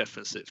offensivt eller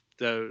defensivt.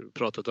 Det har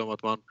pratat om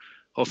att man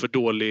har för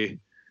dålig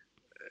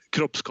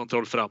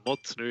kroppskontroll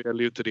framåt. Nu gäller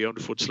ju inte det om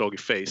du får ett slag i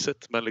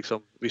facet, men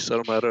liksom vissa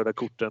av de här röda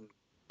korten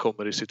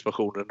kommer i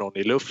situationer någon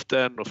i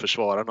luften och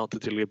försvarar någon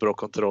till bra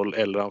kontroll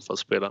eller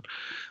anfallsspelaren.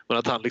 Men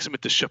att han liksom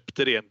inte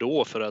köpte det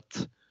ändå, för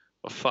att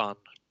vad fan,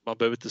 man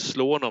behöver inte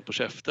slå någon på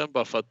käften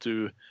bara för att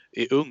du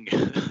är ung.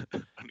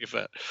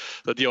 Ungefär.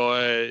 Så att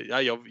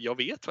jag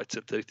vet faktiskt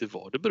inte riktigt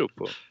vad det beror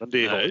på. Men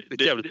det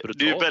är jävligt brutalt.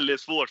 Det är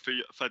väldigt svårt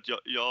för att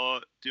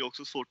det är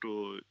också svårt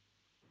att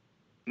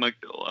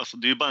alltså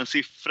det är ju bara en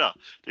siffra.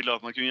 Det är klart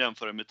att man kan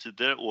jämföra med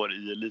tidigare år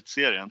i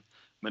elitserien.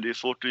 Men det är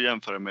svårt att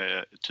jämföra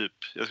med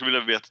jag skulle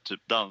vilja veta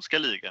typ danska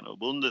ligan och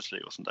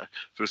Bundesliga och sånt där.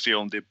 För att se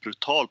om det är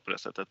brutalt på det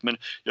sättet. Men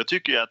jag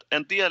tycker ju att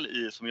en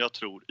del som jag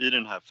tror i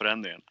den här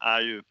förändringen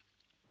är ju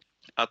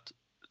att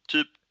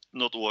typ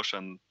något år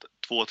sedan,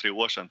 2-3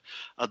 år sedan,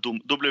 att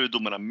då blev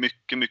domarna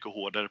mycket, mycket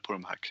hårdare på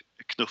de här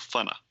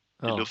knuffarna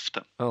i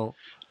luften. Ja.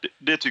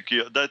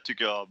 Där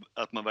tycker jag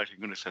att man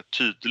verkligen kunde se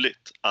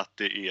tydligt att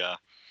det är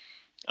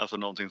alltså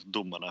någonting som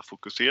domarna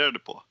fokuserade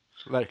på.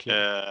 Verkligen.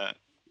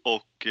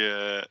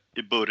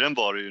 I början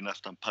var det ju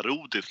nästan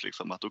parodiskt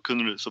liksom, att då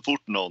kunde du, så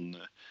fort någon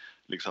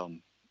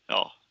liksom,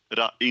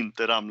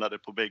 inte ramlade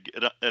på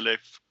eller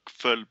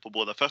föll på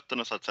båda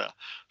fötterna så att säga,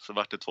 så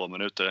var det 2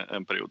 minuter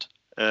en period.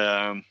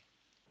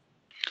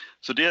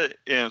 Så det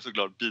är en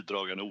såklart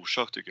bidragande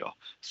orsak tycker jag.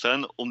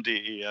 Sen om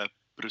det är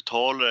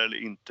brutalare eller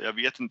inte, jag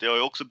vet inte. Jag har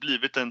ju också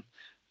blivit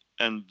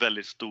en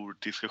väldigt stor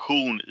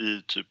diskussion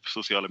i typ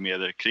sociala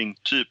medier kring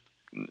typ,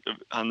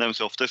 han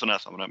nämns ju ofta i sådana här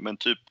sammanhang, men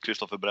typ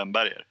Kristoffer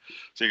Brännberger.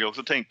 Så jag kan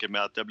också tänka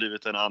mig att det har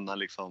blivit en annan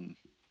liksom,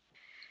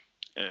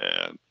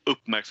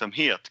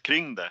 uppmärksamhet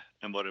kring det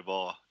än vad det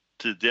var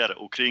tidigare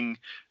och kring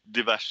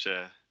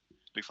diverse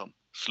liksom,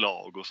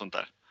 slag och sånt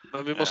där.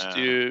 Men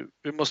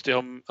vi måste ju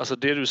ha, alltså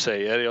det du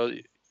säger,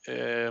 jag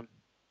är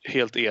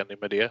helt enig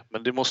med det,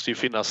 men det måste ju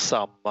finnas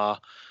samma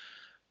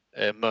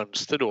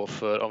mönster då,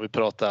 för om vi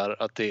pratar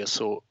att det är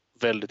så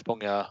väldigt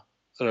många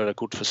röda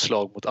kort för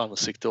slag mot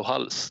ansikte och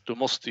hals, då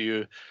måste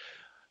ju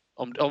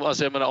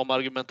om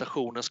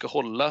argumentationen ska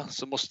hålla,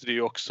 så måste det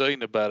ju också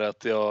innebära att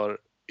det har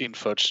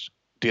införts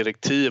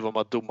direktiv om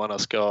att domarna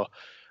ska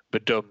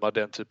bedöma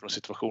den typen av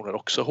situationer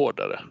också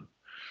hårdare.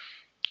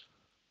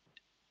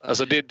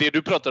 Alltså det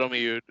du pratar om är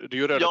ju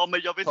röda. Ja,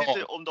 men jag vet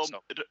inte om de...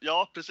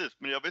 Ja, precis.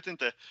 Men jag vet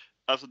inte...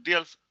 Alltså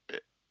dels...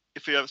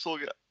 För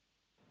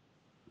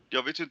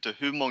jag vet ju inte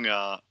hur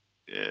många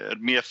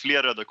med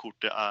fler röda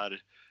kort det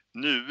är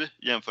nu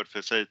jämfört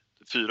för sig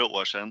 4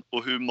 år sedan.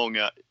 Och hur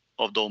många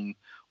av dem...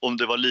 Om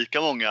det var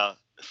lika många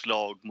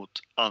slag mot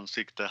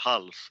ansikte,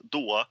 hals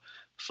då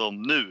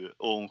som nu.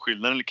 Och om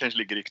skillnaden kanske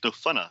ligger i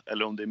knuffarna.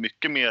 Eller om det är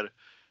mycket mer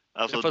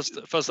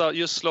Alltså, Fast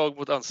just slag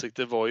mot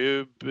ansikte var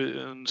ju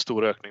en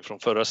stor ökning från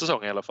förra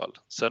säsongen i alla fall.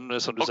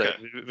 Sen som du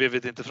säger, vi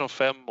vet inte från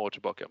 5 år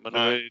tillbaka. Men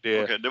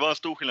det var en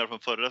stor skillnad från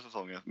förra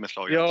säsongen med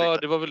slag i ansikte.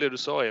 ansikte. Det var väl det du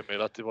sa,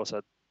 Emil, att det var så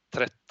här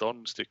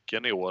 13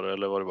 stycken i år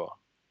eller vad det var.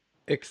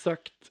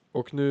 Exakt,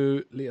 och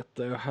nu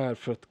letar jag här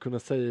för att kunna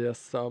säga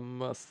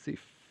samma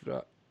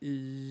siffra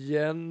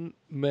igen.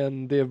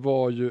 Men det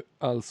var ju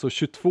alltså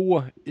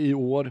 22 i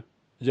år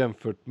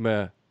jämfört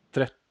med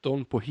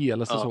 13 på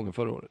hela säsongen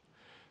förra året.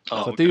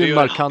 Ja, så att det är ju en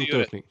markant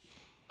ökning. ökning.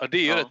 Ja, det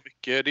är ju rätt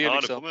mycket. Det är det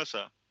liksom, får man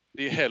säga.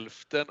 det är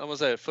hälften, om man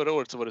säger förra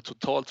året så var det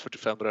totalt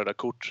 45 röda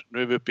kort.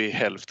 Nu är vi uppe i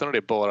hälften av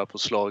det bara på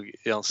slag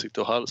i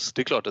ansikte och hals.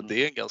 Det är klart att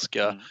det är en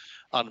ganska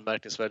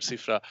anmärkningsvärd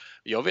siffra.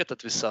 Jag vet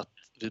att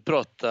vi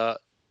pratade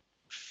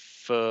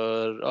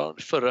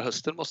förra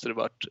hösten måste det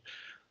varit.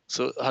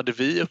 Så hade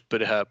vi uppe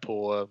det här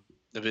på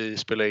när vi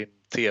spelade in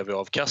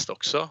tv-avkast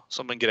också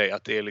som en grej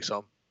att det är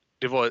liksom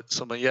det var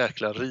som en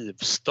jäkla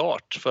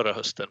rivstart förra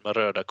hösten med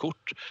röda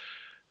kort.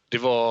 Det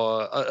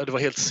var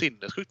helt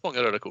sinnessjukt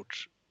många röda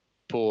kort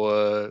på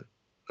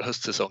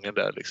höstsäsongen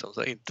där liksom,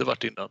 så inte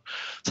varit innan.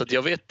 Så att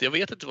jag vet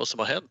inte vad som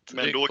har hänt.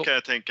 Men då kan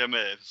jag tänka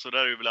mig, så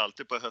där är det väl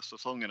alltid på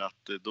höstsäsongen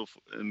att då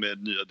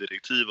med nya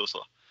direktiv och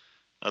så.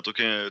 Att då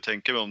kan jag ju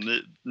tänka mig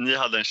om ni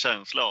hade en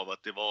känsla av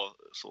att det var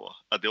så,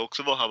 att det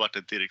också har varit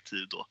ett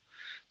direktiv då.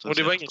 Och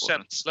det var ingen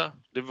känsla.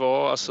 Det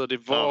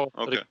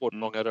var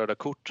rekordmånga röda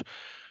kort.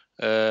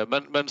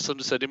 Men som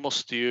du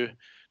säger,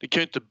 det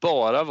kan ju inte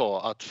bara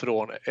vara att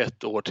från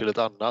ett år till ett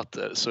annat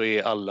så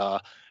är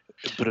alla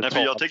brutala. Nej, för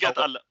jag tycker att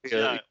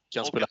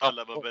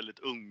alla var var väldigt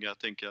unga,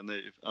 tänker jag.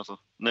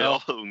 När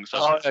jag var ung. Så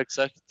ja,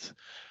 exakt.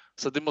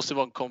 Så det måste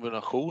vara en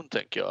kombination,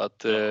 tänker jag.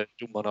 Att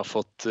domarna har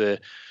fått...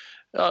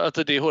 att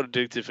det är hårda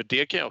direktiv, för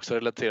det kan jag också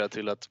relatera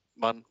till att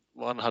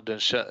man hade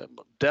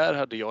där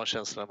hade jag en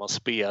känsla när man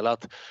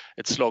spelat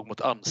ett slag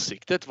mot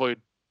ansiktet var ju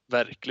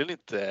verkligen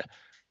inte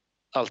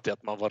alltid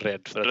att man var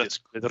rädd för att det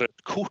skulle bli ett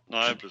rött kort.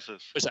 Nej,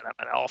 precis.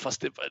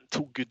 Fast det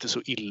tog ju inte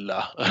så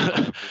illa.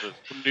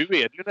 Och nu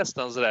är det ju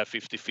nästan sådär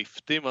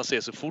 50-50. Man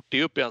ser så fort det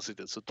är upp i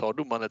ansiktet så tar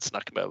domaren ett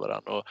snack med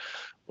varandra.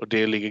 Och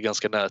det ligger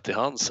ganska nära till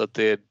hands. Så att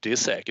det är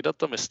säkert att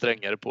de är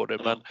strängare på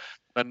det.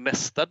 Men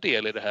nästa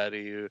del i det här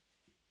är ju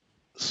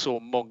så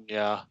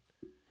många...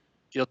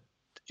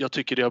 Jag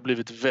tycker det har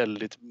blivit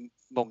väldigt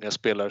många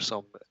spelare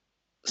som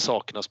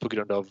saknas på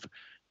grund av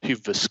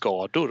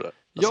huvudskador.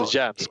 Alltså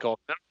hjärnskador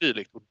och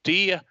dylikt. Och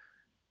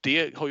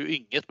det har ju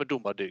inget med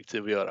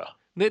domardirektiv att göra.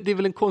 Nej, det är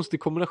väl en konstig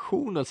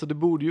kombination. Alltså det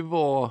borde ju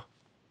vara,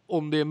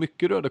 om det är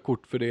mycket röda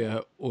kort för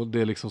det och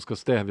det liksom ska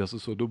stävjas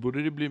och så, då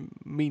borde det bli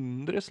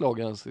mindre slag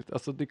i ansiktet.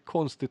 Alltså det är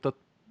konstigt att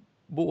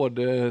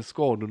både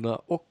skadorna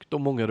och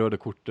de många röda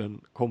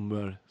korten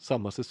kommer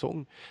samma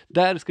säsong.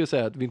 Där ska jag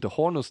säga att vi inte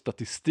har någon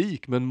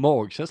statistik, men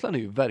magkänslan är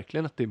ju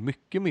verkligen att det är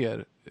mycket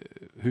mer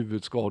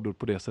huvudskador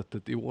på det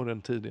sättet i år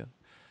än tidigare.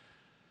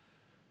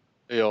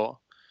 Ja,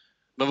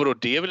 men vadå,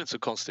 det är väl inte så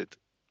konstigt?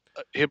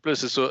 Helt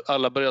plötsligt så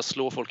alla börjar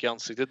slå folk i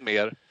ansiktet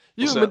mer.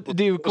 Jo, men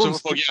det är ju konstigt. Och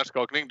så får folk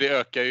hjärnskakning, det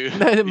ökar ju.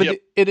 Nej, men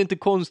är det inte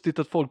konstigt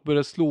att folk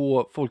börjar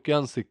slå folk i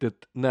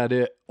ansiktet när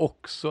det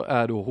också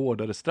är då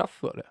hårdare straff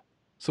för det?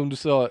 Som du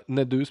sa,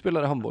 när du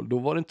spelade handboll, då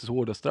var det inte så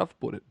hårda straff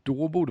på det.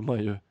 Då borde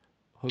man ju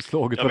ha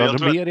slagit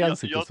varandra mer i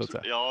ansiktet, så att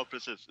säga. Ja,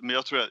 precis. Men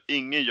jag tror att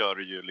ingen gör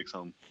det ju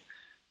liksom...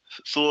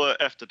 Så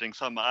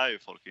eftertänksamma är ju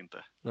folk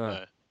inte.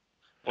 Nej.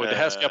 Och det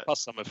här ska jag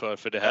passa mig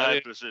för det här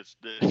är... precis.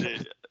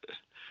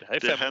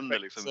 Det händer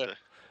liksom inte.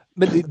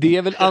 Men det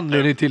är väl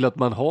anledningen till att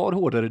man har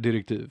hårdare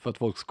direktiv, för att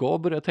folk ska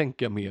börja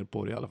tänka mer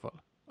på det i alla fall.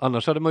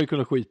 Annars hade man ju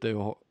kunnat skita i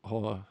att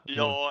ha...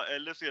 Ja,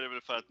 eller så är det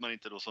väl för att man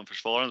inte då som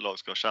försvarande lag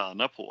ska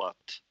tjäna på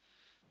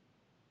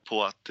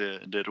att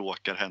det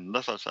råkar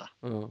hända, så att säga.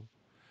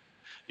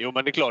 Jo,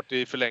 men det är klart,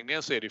 i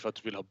förlängningen så är det för att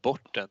du vill ha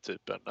bort den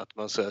typen. Att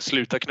man säger,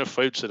 sluta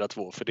knuffa utsida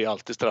 2, för det är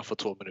alltid straff för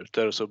 2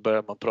 minuter. Och så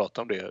börjar man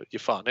prata om det, ge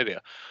fan i det.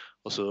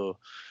 Och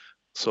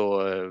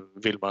så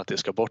vill man att det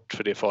ska bort,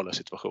 för det är farliga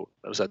situation.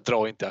 Så här,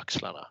 dra inte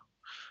axlarna.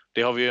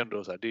 Det har vi ju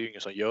ändå, så här, det är ju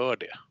ingen som gör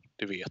det.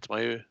 Det vet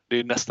man ju. Det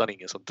är nästan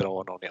ingen som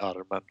drar någon i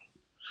armen.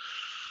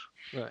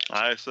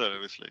 Nej, så är det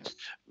visserligen.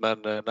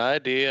 Men nej,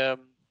 det är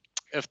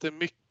efter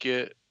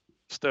mycket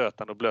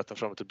stötan och blötan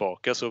fram och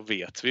tillbaka så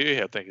vet vi ju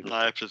helt enkelt.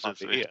 Nej, precis.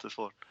 Det är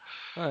jättesvårt.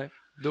 Nej,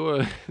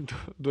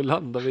 då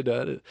landar vi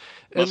där.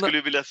 Man skulle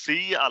ju vilja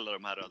se alla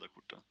de här röda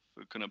korten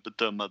för att kunna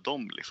bedöma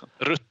dem liksom.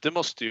 Rutte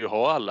måste ju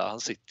ha alla. Han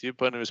sitter ju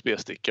på en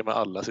USB-sticka med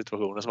alla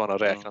situationer som han har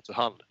räknat för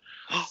hand.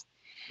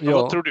 Ja.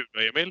 Vad tror du då,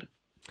 Emil?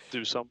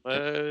 Du som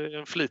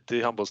en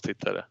flitig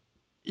handbollstittare.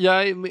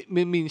 Ja,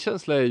 min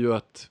känsla är ju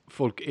att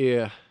folk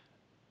är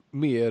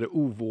mer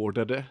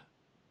ovårdade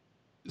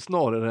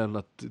snarare än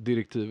att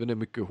direktiven är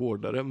mycket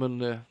hårdare,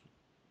 men...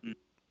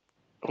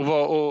 Och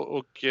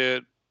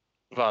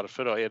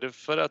varför då? Är det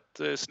för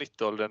att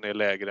snittåldern är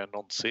lägre än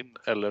någonsin?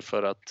 Eller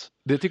för att...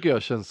 Det tycker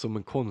jag känns som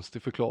en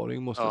konstig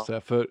förklaring, måste jag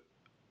säga. För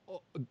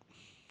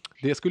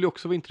det skulle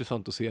också vara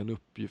intressant att se en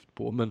uppgift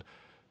på, men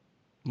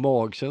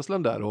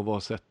magkänslan där av att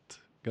ha sett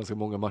ganska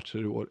många matcher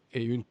i år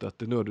är ju inte att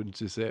det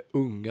nödvändigtvis är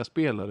unga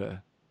spelare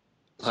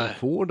som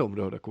får de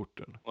röda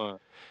korten.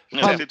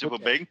 Jag sitter på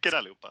bänken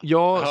allihopa.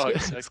 Ja,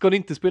 ska ni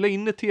inte spela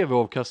in ett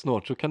tv-avkast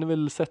snart så kan ni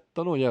väl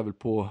sätta någon jävel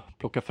på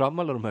plocka fram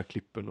alla de här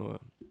klippen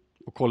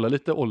och kolla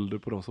lite ålder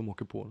på de som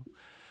åker på dem.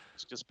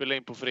 Ska spela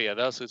in på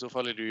fredag, så i så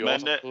fall är det ju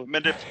jag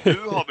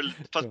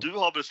du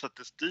har väl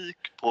statistik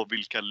på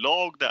vilka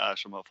lag det är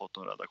som har fått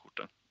de röda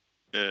korten,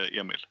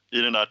 Emil?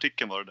 I den här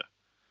artikeln var det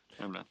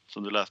nämligen,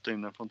 som du läste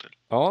innan från till.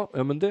 Ja,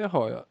 men det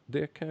har jag.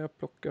 Det kan jag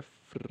plocka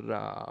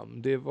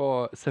fram. Det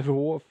var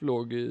Sävehof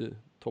låg i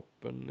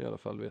toppen i alla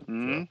fall, vet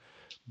jag.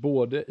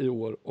 Både i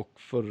år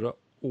och förra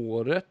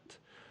året.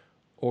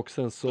 Och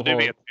sen så det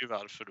vet vi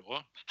varför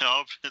då.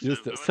 Ja, precis.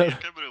 Just det.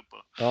 Det kan bero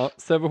på. Ja,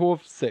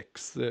 Sävehof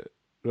 6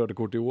 röda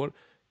kort i år.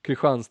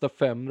 Kristianstad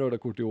 5 röda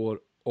kort i år.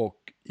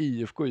 Och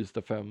IFK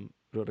Ystad 5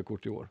 röda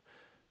kort i år.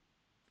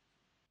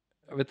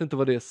 Jag vet inte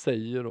vad det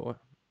säger då.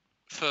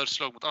 För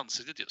slag mot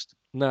ansiktet just.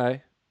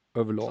 Nej,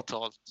 överlag.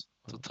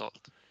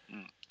 Totalt.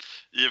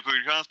 IFK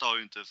Kristianstad har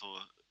ju inte så...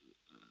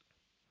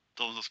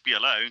 De som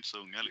spelar är ju inte så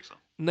unga liksom.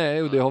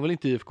 Nej, och det har väl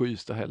inte IFK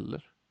Ystad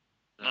heller.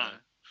 Nej.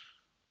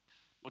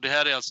 Och det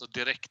här är alltså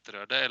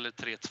direktröda eller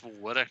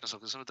 3-2 räknas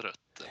också som ett rött?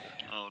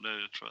 Eller? Ja,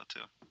 det tror jag att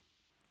jag.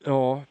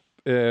 Ja,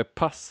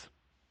 pass.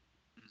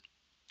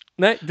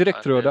 Nej,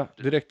 direktröda.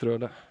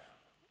 Direktröda.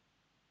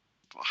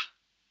 Va?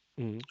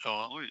 Mm.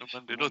 Ja, Oj,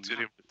 men det låter ju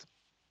rimligt.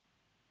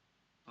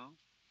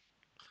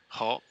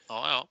 Ja.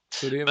 Ja.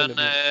 Så det är men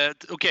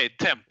okej,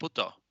 tempot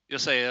då?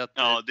 Jag säger att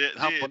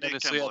handbollen är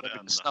så jävla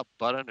mycket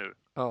snabbare nu.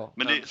 Ja.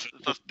 Men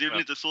det är väl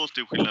inte så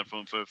stor skillnad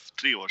från för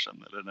 3 år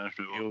sedan? Eller när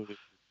det var? Jo.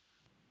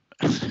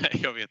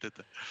 Jag vet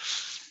inte.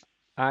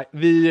 Nej,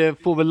 vi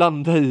får väl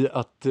landa i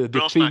att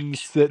det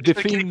finns...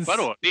 Det finns... Grippa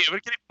då? Det är väl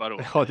Grippa då?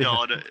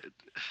 Ja, det...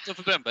 Så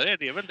för Brännberg är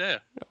det väl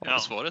det? Ja.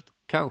 Svaret.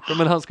 Kanske,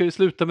 men han ska ju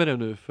sluta med det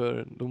nu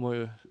för de har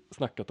ju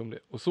snackat om det.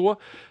 Och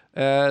så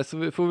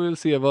vi får väl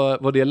se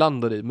vad det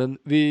landar i. Men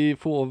vi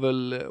får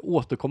väl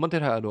återkomma till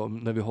det här då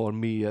när vi har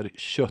mer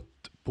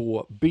kött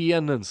på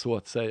benen så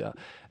att säga.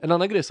 En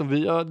annan grej som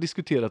vi har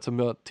diskuterat som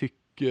jag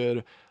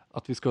tycker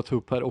att vi ska ta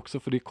upp här också,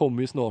 för det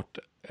kommer ju snart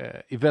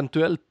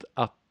eventuellt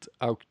att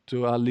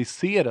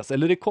aktualiseras,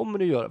 eller det kommer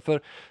det göra,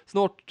 för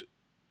snart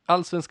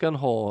Allsvenskan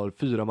har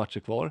 4 matcher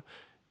kvar.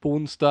 På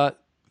onsdag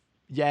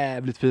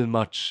jävligt fin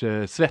match,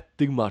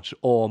 svettig match,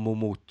 Amo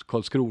mot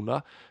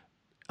Karlskrona.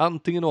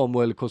 Antingen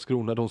Amo eller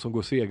Karlskrona, de som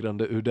går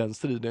segrande ur den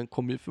striden,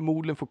 kommer ju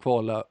förmodligen få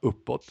kvala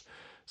uppåt.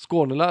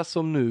 Skånela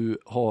som nu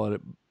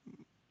har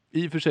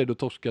i och för sig då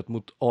torskat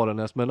mot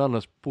Aranäs, men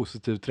annars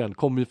positiv trend,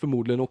 kommer ju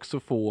förmodligen också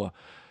få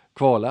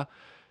kvala.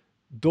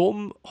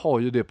 De har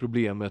ju det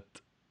problemet,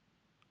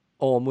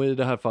 Amo i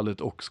det här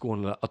fallet och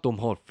Skånela, att de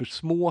har för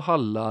små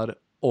hallar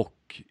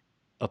och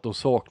att de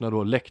saknar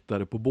då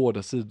läktare på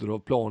båda sidor av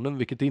planen,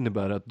 vilket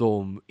innebär att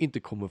de inte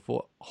kommer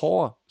få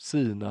ha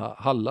sina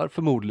hallar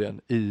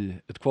förmodligen i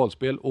ett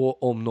kvalspel,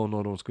 och om någon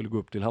av dem skulle gå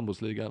upp till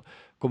handbollsligan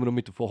kommer de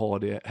inte få ha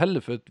det heller,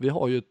 för att vi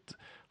har ju ett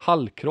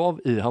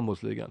hallkrav i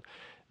handbollsligan.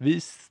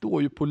 Vi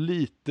står ju på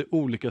lite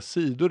olika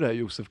sidor där,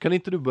 Josef. Kan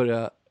inte du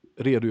börja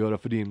redogöra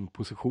för din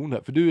position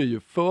här? För du är ju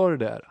för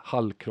det här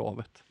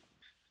hallkravet.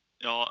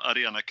 Ja,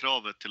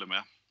 arenakravet till och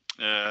med.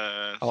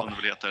 Som det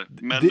väl heter.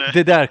 Men,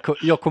 det där,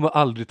 jag kommer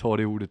aldrig ta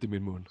det ordet i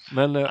min mun.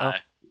 Men, nej, ja.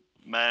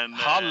 Men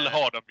hall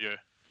har de ju.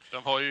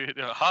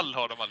 Hall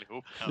har de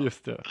allihop. Ja.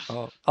 Just det.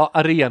 Ja,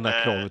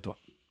 arenakravet då.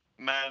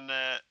 Men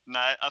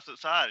nej, alltså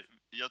så här.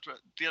 Jag tror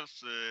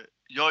dels,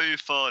 jag är ju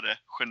för det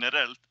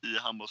generellt i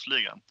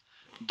handbollsligan.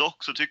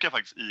 Dock så tycker jag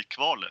faktiskt i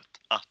kvalet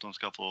att de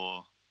ska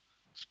få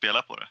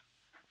spela på det.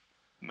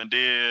 Men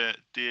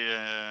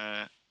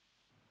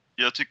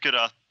jag tycker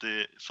att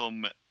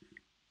som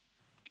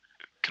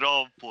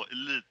krav på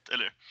elit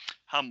eller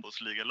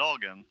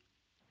handbollsligalagen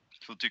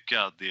så tycker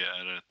jag att det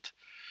är ett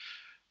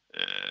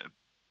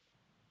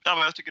men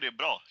jag tycker det är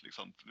bra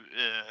liksom.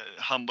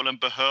 Handbollen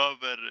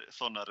behöver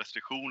sådana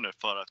restriktioner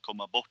för att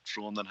komma bort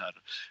från den här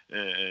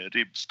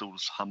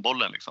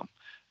ribbstolshandbollen liksom.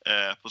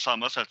 På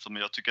samma sätt som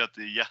jag tycker att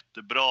det är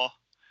jättebra,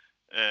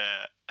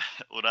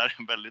 och det här är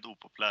en väldigt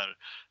opopulär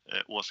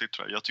åsikt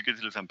tror jag. Jag tycker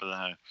till exempel den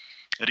här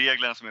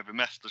regeln som är vid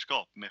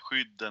mästerskap med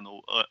skydden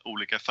och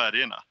olika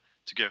färgerna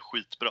tycker jag är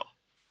skitbra.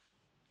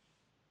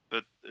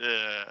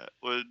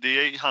 Och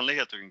det handlar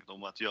helt enkelt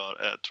om att jag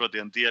tror att det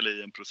är en del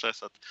i en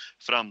process att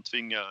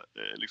framtvinga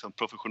liksom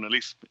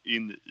professionalism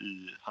in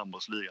i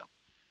handbollsligan.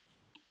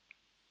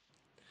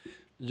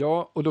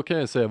 Ja, och då kan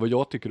jag säga vad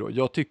jag tycker då.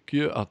 Jag tycker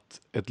ju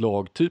att ett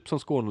lag typ som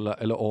Skånela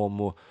eller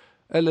Amo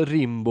eller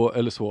Rimbo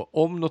eller så,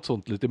 om något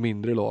sånt lite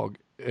mindre lag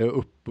är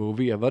uppe och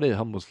vevar i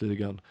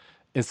handbollsligan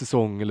en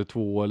säsong eller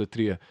 2 eller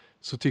 3,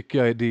 så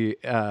tycker jag det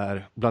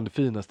är bland det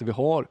finaste vi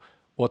har.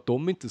 Och att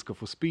de inte ska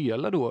få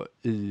spela då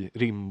i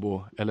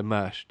Rimbo eller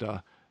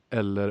Märsta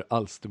eller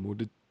Alstermo,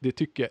 det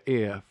tycker jag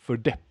är för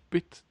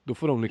deppigt. Då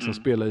får de liksom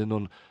spela i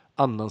någon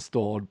annan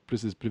stad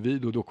precis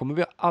bredvid, och då kommer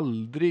vi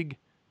aldrig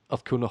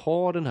att kunna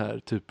ha den här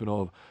typen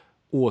av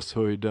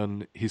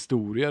Åshöjden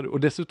historier. Och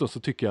dessutom så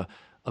tycker jag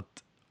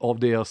att av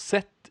det jag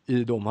sett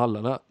i de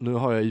hallarna, nu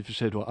har jag i och för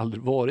sig då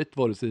aldrig varit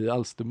vare sig i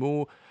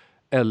Alstermo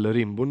eller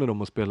Rimbo när de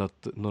har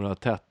spelat några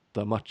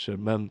täta matcher.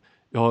 Men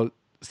jag har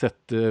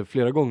sett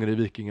flera gånger i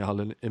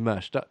Vikingahallen i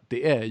Märsta.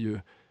 Det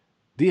är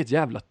ett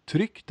jävla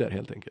tryck där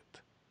helt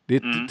enkelt. Det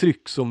är ett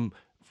tryck som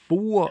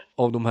få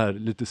av de här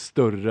lite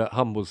större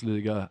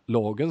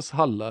handbollsliga-lagens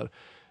hallar,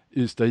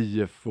 Ystad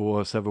IF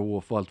och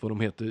Sävehof och allt vad de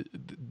heter,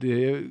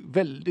 det är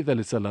väldigt,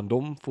 väldigt sällan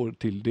de får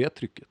till det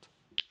trycket.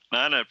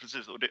 Nej,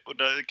 precis. Och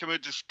där kan man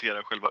ju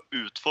diskutera själva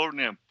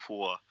utformningen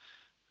på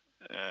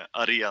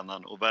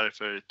arenan och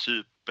varför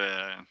typ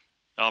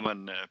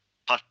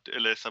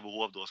eller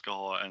Sävehof då ska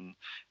ha en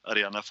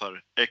arena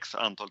för x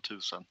antal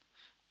tusen.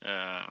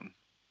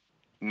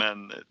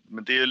 Men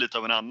det är ju lite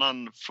av en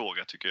annan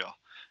fråga tycker jag.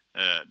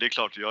 Det är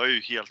klart, jag är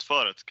ju helt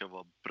för att det ska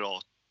vara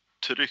bra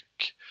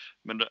tryck.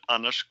 Men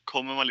annars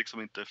kommer man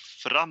liksom inte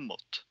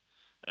framåt.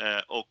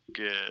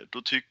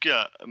 Då tycker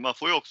jag, man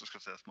får ju också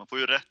man får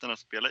ju rätten att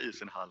spela i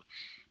sin hall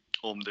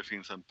om det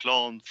finns en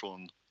plan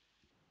från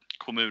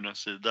kommunens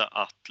sida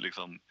att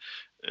liksom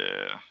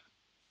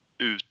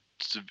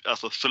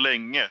så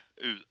länge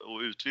och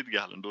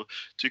utvidga hallen. Då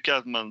tycker jag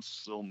att man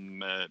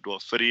som då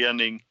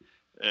förening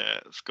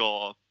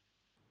ska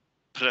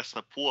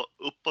pressa på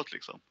uppåt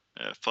liksom,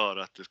 för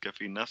att det ska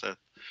finnas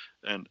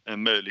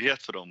en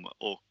möjlighet för dem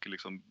och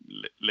liksom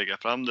lägga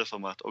fram det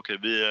som att okej,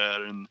 vi är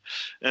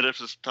en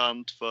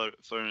representant för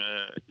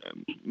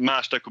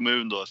Märsta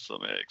kommun då,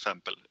 som är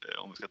exempel,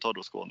 om vi ska ta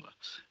då Skåne,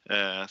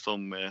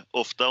 som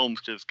ofta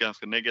omskrivs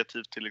ganska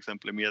negativt till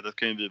exempel i media,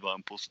 kan ju vi vara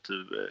en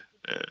positiv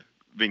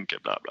vinkel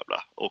bla bla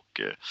bla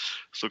och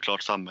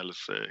såklart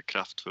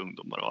samhällskraft för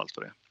ungdomar och allt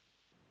för det.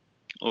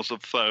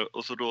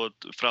 Och så då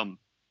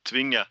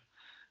framtvinga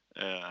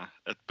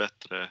ett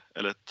bättre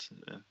eller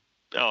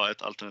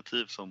ett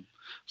alternativ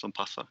som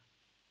passar.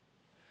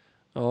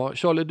 Ja,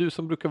 Charlie, du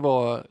som brukar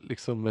vara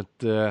liksom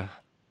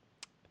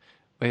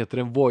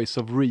en voice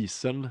of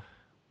reason.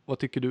 Vad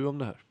tycker du om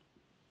det här?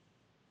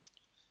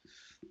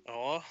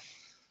 Ja,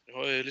 jag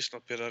har ju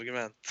lyssnat på era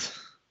argument.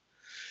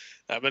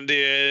 Nej, men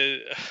det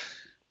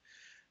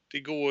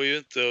går ju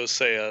inte att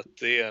säga att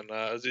det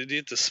är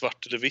inte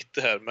svart eller vitt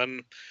det här,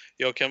 men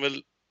jag kan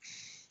väl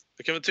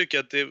tycka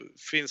att det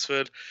finns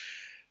väl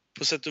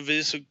på sätt och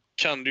vis, så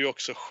kan det ju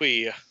också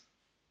ske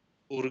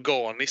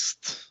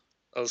organiskt.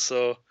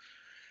 Alltså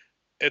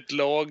ett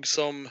lag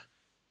som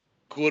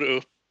går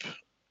upp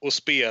och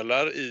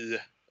spelar i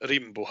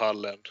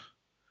Rimbohallen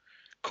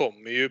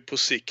kommer ju på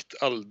sikt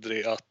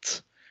aldrig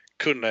att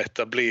kunna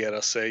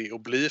etablera sig och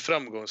bli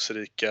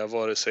framgångsrika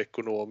vare sig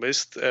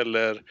ekonomiskt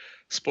eller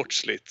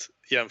sportsligt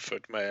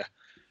jämfört med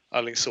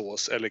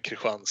Alingsås eller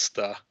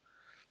Kristianstad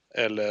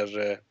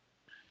eller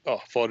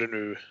vad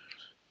du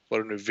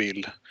nu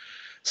vill.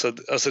 Så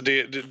alltså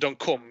de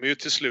kommer ju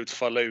till slut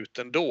falla ut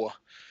ändå.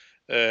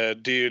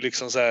 Det är ju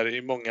liksom så här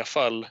i många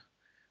fall,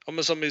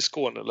 men som i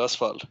Skånelas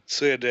fall,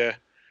 så är det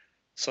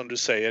som du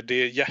säger,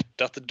 det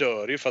hjärtat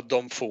dör ju för att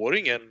de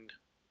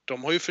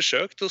har ju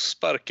försökt att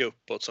sparka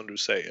uppåt som du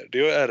säger.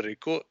 Det är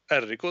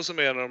RIK som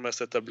är en av de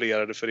mest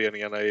etablerade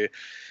föreningarna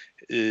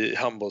i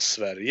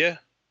handbolls-Sverige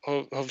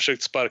har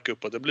försökt sparka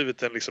uppåt. Det har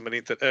blivit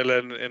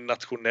en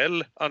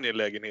nationell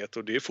angelägenhet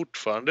och det är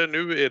fortfarande,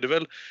 nu är det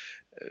väl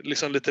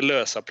liksom lite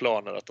lösa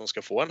planer att de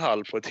ska få en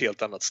hall på ett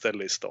helt annat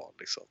ställe i stan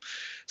liksom.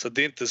 Så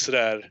det är inte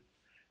sådär.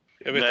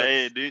 Det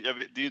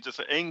är ju inte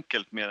så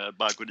enkelt med att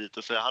bara gå dit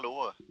och säga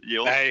hallå, ge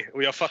oss. Nej,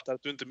 och jag fattar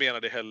att du inte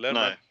menar det heller.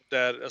 Nej.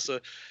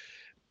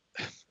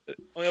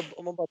 Men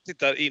om man bara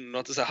tittar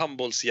inåt, så här,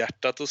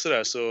 handbollshjärtat och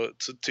sådär, så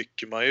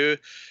tycker man ju,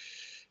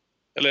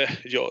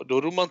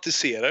 då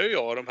romantiserar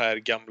jag de här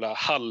gamla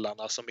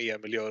hallarna som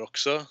Emil gör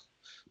också.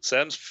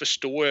 Sen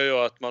förstår jag ju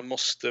att man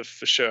måste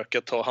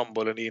försöka ta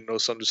handbollen in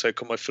och som du säger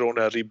komma ifrån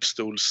de här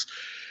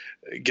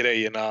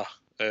ribbstolsgrejerna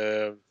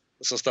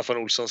som Staffan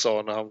Olsson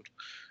sa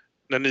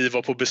när ni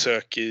var på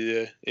besök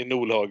i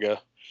Nordhaga.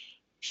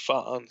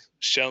 Fan,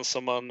 känns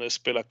som man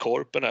spelar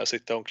korpen här,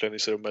 sitta i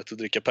omklädningsrummet och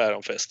dricka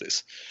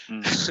päronfestis.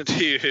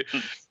 Det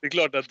är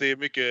klart att det är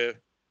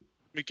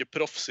mycket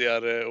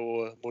proffsigare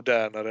och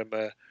modernare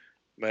med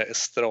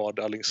Estrad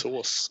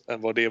Alingsås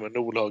än vad det är med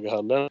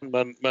Nordhagahallen.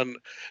 Men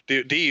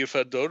det är ju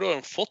för att då har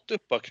de fått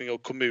uppbackning av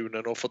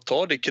kommunen och fått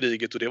ta det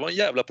kriget och det var en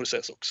jävla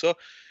process också.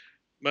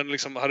 Men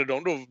liksom, hade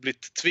de då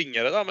blivit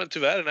tvingade, men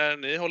tyvärr, när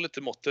ni håller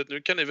inte måttet,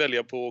 nu kan ni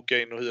välja på att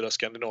åka in och hyra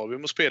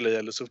Skandinavium och spela i,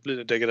 eller så blir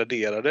ni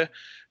degraderade.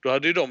 Då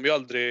hade ju de ju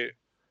aldrig,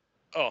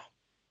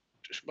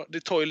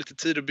 det tar ju lite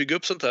tid att bygga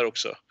upp sånt här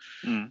också.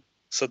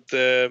 Så att,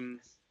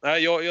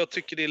 jag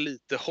tycker det är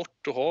lite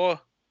hårt att ha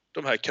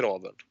de här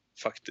kraven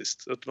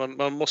faktiskt. Att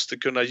man måste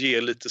kunna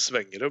ge lite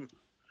svängrum.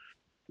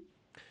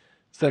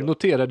 Sen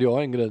noterade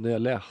jag en grej när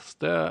jag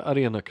läste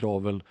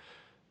arenakraven.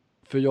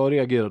 För jag har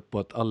reagerat på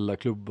att alla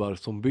klubbar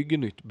som bygger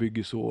nytt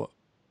bygger så,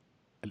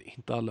 eller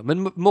inte alla,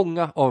 men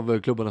många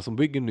av klubbarna som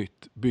bygger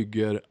nytt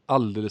bygger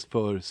alldeles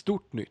för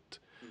stort nytt.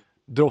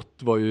 Drott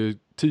var ju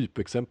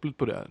typexemplet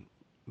på det.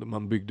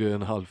 Man byggde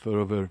en hall för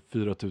över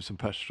 4 000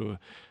 pers och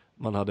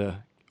man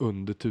hade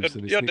under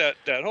 1000 i snitt.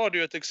 Där har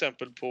du ett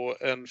exempel på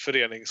en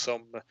förening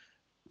som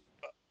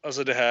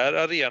alltså det här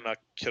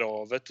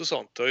arenakravet och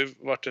sånt har ju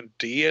varit en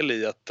del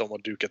i att de har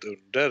dukat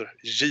under.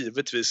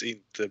 Givetvis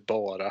inte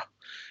bara.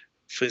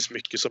 Det finns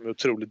mycket som är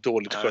otroligt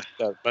dåligt skött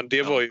där. Men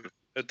det var ju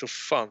ett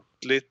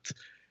ofantligt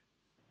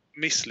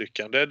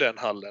misslyckande, den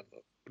hallen.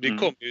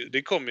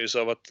 Det kommer ju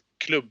så av att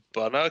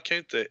klubbarna kan ju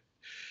inte...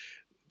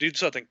 Det är inte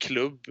så att en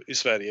klubb i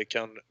Sverige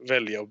kan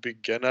välja att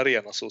bygga en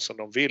arena så som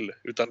de vill.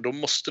 Utan då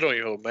måste de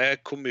ju ha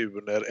med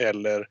kommuner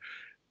eller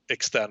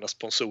externa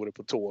sponsorer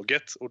på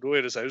tåget. Och då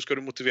är det så här, hur ska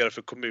du motivera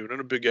för kommunen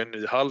att bygga en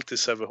ny hall till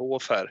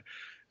Sävehof här?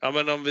 Ja,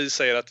 men om vi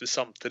säger att vi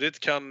samtidigt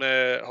kan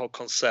ha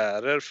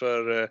konserter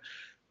för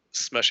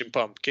Smashing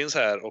Pumpkins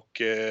här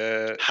och...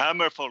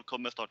 Hammerfall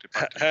kommer snart i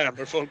parken.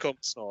 Hammerfall kommer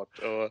snart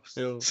och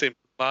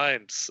Simple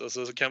Minds. Och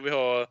så kan vi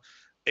ha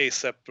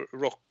A$AP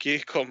Rocky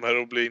kommer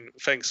och bli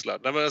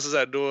fängslad. Nej, men alltså så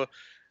här, då...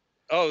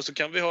 Ja, så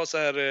kan vi ha så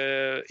här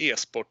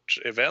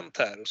e-sport-event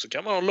här och så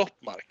kan man ha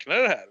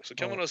loppmarknader här och så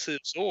kan man ha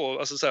så,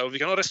 alltså så här, och vi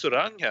kan ha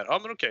restaurang här. Ja,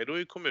 men okej, då är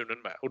ju kommunen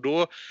med. Och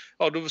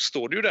då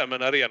står du ju där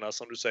med en arena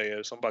som du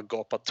säger som bara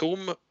gapar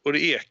tom och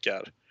det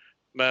ekar.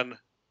 Men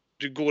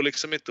du går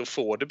liksom inte att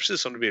få det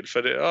precis som du vill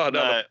för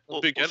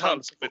det bygga en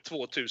hall som är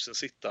 2000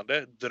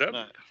 sittande dröm.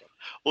 Nej.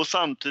 Och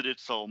samtidigt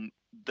som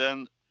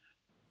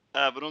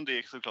även om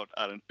det såklart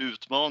är en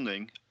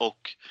utmaning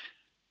och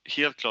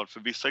helt klart för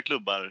vissa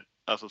klubbar,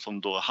 alltså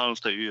som då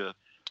Halmstad är ju ett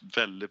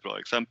väldigt bra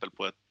exempel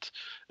på ett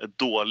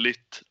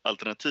dåligt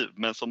alternativ.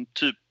 Men som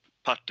typ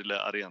Partille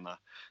Arena.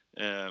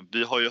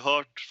 Vi har ju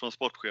hört från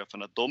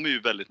sportchefen att de är ju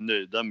väldigt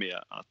nöjda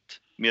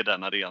med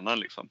den arenan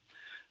liksom.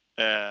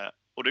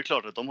 Och det är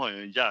klart att de har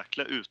ju en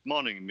jäkla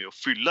utmaning med att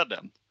fylla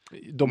den.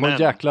 De har en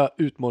jäkla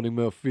utmaning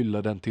med att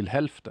fylla den till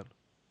hälften.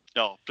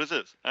 Ja,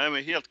 precis. Nej,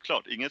 men helt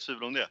klart. Inget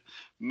tvivel om det.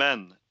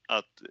 Men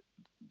att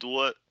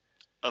då,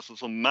 alltså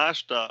som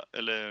Märsta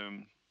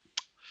eller...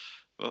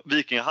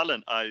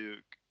 Vikingahallen är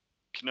ju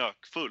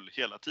knökfull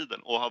hela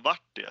tiden och har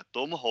varit det.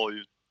 De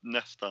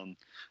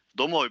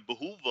har ju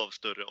behov av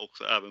större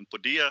också även på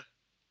det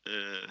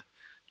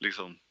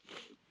liksom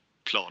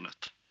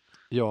planet.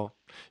 Ja.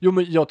 Jo,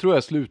 men jag tror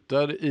jag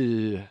slutar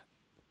i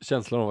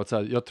känslan av att så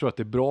här, jag tror att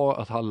det är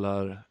bra att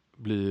hallar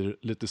blir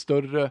lite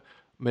större,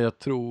 men jag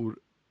tror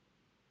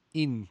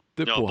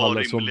inte på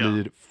hallar som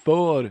blir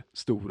för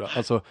stora.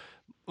 Alltså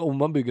om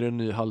man bygger en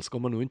ny hall ska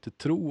man nog inte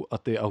tro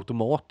att det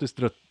automatiskt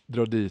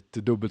drar dit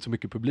dubbelt så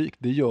mycket publik.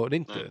 Det gör det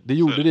inte. Det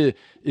gjorde det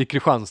i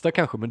Kristianstad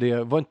kanske, men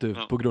det var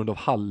inte på grund av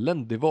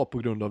hallen. Det var på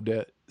grund av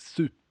det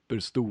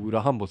superstora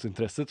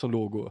handbollsintresset som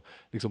låg och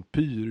liksom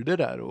pyrde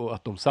där och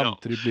att de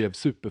samtidigt blev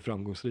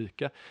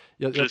superframgångsrika.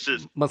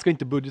 Man ska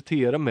inte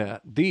budgetera med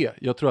det.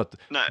 Jag tror att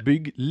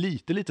bygg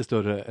lite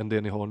större än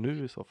det ni har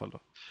nu i så fall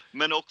då.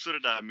 Men också det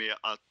där med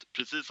att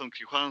precis som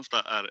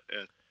Kristianstad är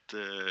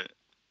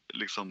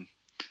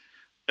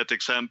ett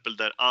exempel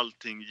där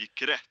allting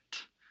gick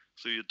rätt,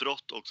 så är ju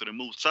Drott också det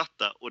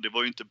motsatta. Och det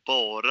var ju inte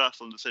bara,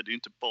 som du säger, det är ju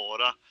inte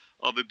bara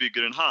vi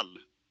bygger en hall.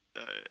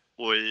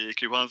 Och i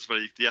Kristianstad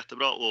gick det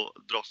jättebra och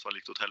Drott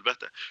gick åt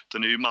helvete.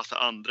 Utan det är ju massa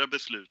andra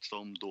beslut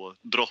som då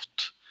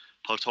Drott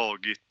har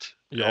tagit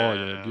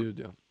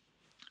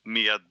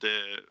med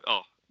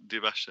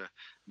diverse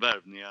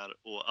värvningar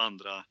och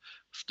andra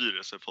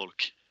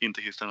styrelsefolk,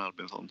 inte Christian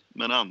Albinsson,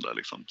 men andra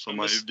liksom.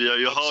 Vi har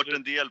ju hört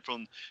en del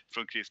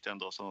från Christian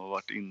då som har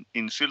varit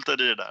insyltad i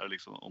det där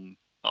liksom, om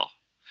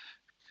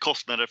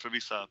kostnader för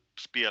vissa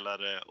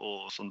spelare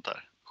och sånt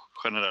där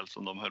generellt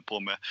som de höll på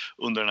med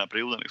under den här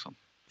perioden liksom.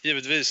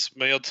 Givetvis,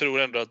 men jag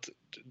tror ändå att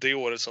det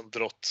året som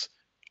Drott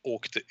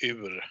åkte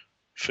ur,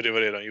 för det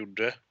var det de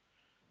gjorde.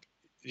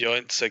 Jag är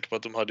inte säker på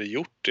att de hade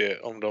gjort det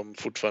om de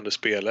fortfarande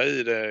spelar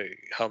i det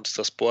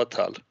Halmstad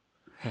sporthall.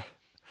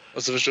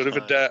 Alltså förstår du?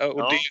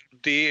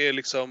 Det är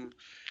liksom...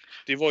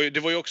 Det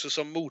var ju också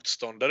som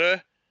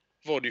motståndare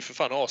var det ju för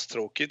fan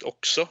astråkigt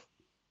också.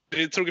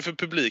 Det är tråkigt för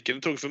publiken, det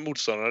är tråkigt för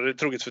motståndarna, det är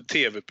tråkigt för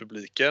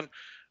tv-publiken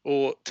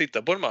och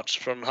titta på en match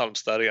från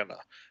Halmstad Arena.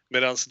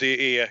 Medan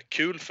det är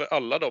kul för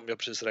alla dem jag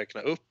precis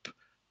räknade upp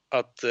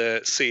att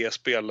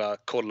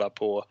kolla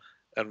på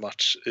en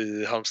match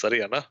i Halmstad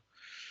Arena.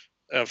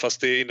 Även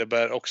fast det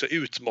innebär också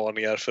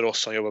utmaningar för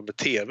oss som jobbar med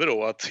tv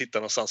då, att hitta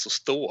någonstans att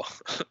stå.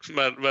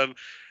 men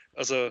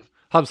alltså...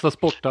 Halmstad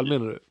sporthall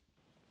menar du?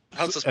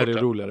 Halmstad sporthall. Är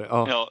det roligare?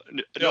 Ja.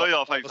 Jag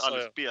har faktiskt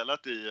aldrig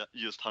spelat i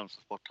just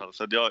Halmstad sporthall.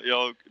 Så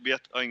jag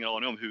har ingen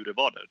aning om hur det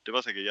var där. Det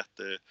var säkert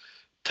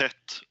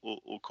jättetätt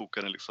och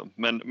kokande liksom.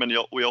 Men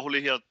jag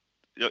håller helt...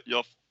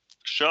 Jag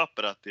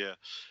köper att det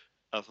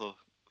alltså,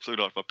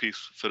 såklart var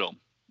piss för dem.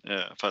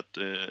 För att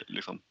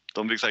liksom,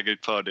 de fick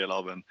säkert fördel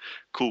av en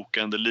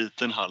kokande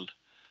liten hall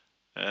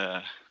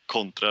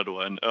kontra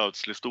då en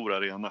ödslig stor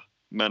arena.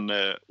 Men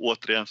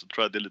återigen så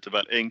tror jag det är lite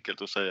väl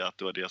enkelt att säga att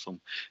det var det som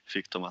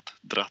fick dem att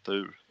dratta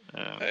ur.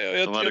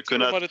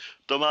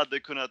 De hade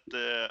kunnat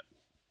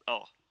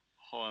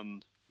ha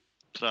en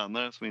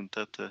tränare som inte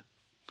hette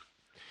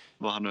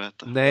vad han nu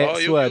heter.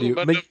 Nej, så är det ju.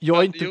 Men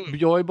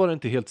jag är bara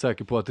inte helt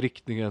säker på att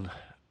riktningen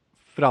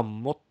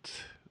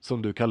framåt,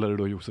 som du kallar det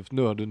då Josef,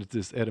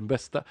 nödvändigtvis är den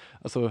bästa.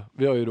 Alltså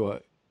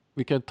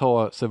vi kan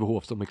ta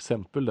Sävehof som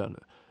exempel där nu.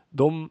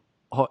 De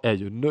är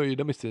ju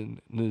nöjda med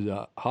sin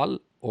nya hall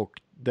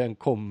och den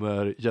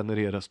kommer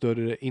generera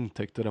större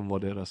intäkter än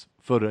vad deras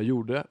förra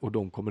gjorde och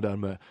de kommer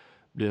därmed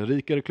bli en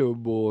rikare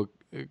klubb och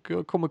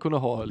kommer kunna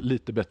ha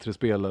lite bättre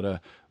spelare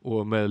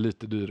och med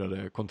lite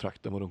dyrare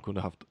kontrakt än vad de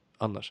kunde haft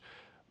annars.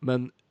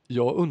 Men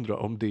jag undrar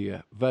om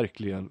det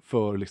verkligen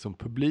för liksom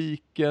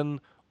publiken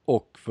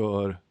och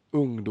för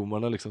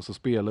ungdomarna liksom som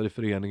spelar i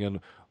föreningen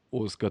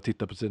och ska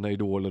titta på sina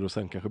idoler och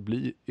sen kanske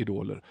bli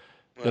idoler.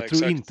 Jag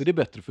tror inte det är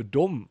bättre för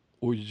dem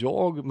och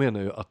jag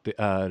menar ju att det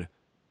är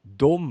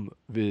dem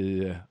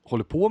vi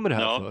håller på med det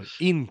här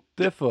för.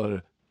 Inte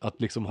för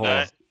att liksom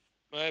ha...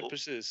 Nej,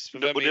 precis. Och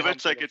det är väl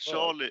säkert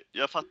Charlie,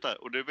 jag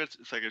fattar, och det är väl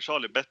säkert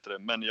Charlie bättre,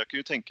 men jag kan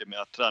ju tänka mig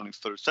att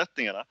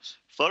träningsförutsättningarna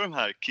för de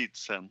här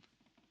kidsen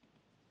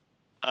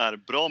är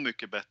bra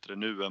mycket bättre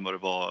nu än vad det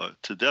var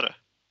tidigare.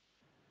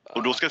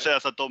 Och då ska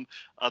sägas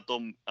att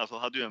de alltså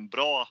hade ju en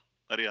bra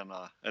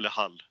arena eller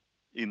hall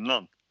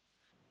innan.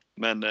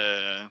 Men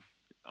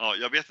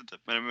jag vet inte,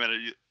 men jag menar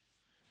ju...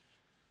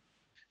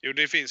 Jo,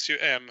 det finns ju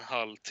en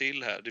hall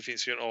till här. Det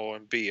finns ju en A och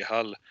en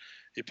B-hall.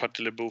 I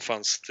Partillebo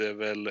fanns det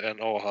väl en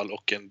A-hall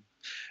och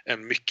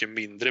en mycket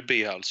mindre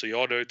B-hall. Så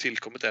ja, det har ju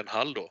tillkommit en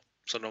hall då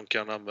som de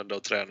kan använda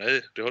och träna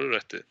i. Det har du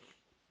rätt i.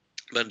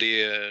 Men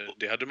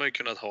det hade man ju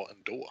kunnat ha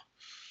ändå.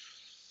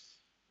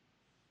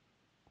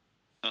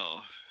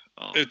 Ja.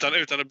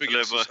 Utan att bygga...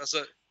 Alltså,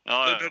 du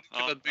hade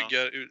kunnat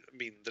bygga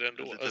mindre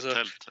ändå. Alltså,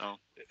 tält,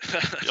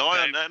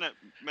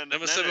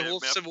 Men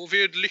Sävehof är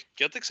ju ett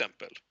lyckat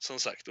exempel, som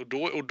sagt. Och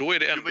då är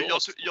det ändå...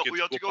 Jag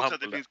tycker också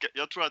att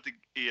jag tror att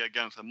det är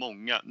ganska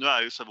många. Nu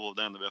är ju Sävehof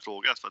det enda vi har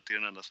frågat för att det är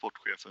den enda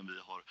sportchefen vi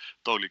har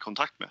daglig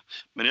kontakt med.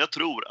 Men jag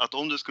tror att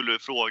om du skulle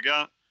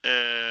fråga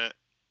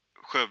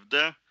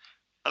Skövde,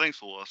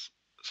 Alingsås,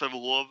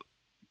 Sävehof,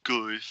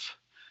 Guif,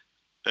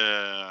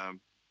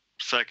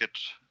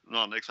 säkert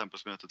några andra exempel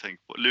som jag inte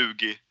tänkt på,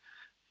 Lugi,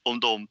 om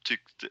de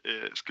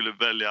skulle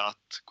välja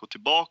att gå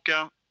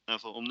tillbaka,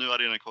 alltså om nu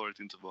arenakvaret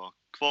inte var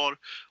kvar,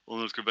 om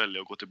de skulle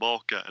välja att gå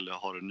tillbaka eller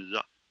ha det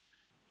nya.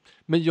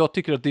 Men jag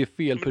tycker att det är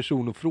fel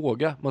person att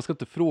fråga. Man ska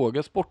inte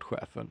fråga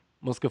sportchefen.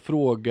 Man ska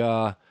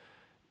fråga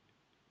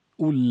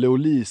Olle och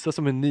Lisa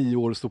som är 9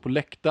 år och står på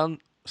läktaren,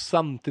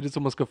 samtidigt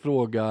som man ska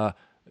fråga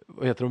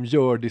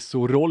Hjördis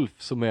och Rolf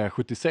som är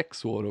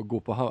 76 år och går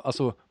på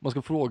alltså man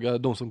ska fråga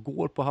de som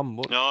går på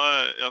handboll.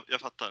 Ja,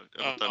 jag fattar.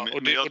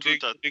 Men jag tror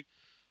inte att...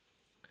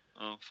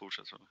 Ja,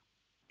 fortsätt så.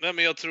 Nej,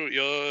 men jag tror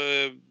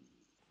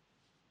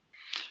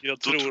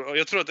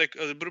att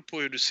det beror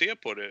på hur du ser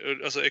på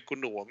det. Alltså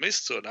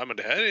ekonomiskt så, nej men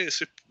det här är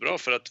superbra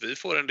för att vi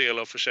får en del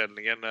av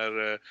försäljningen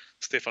när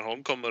Stefan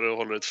Holm kommer och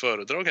håller ett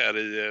föredrag här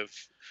i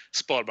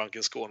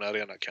Sparbanken Skåne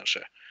Arena kanske.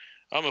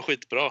 Ja men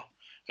skitbra.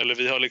 Eller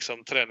vi har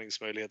liksom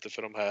träningsmöjligheter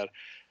för de här.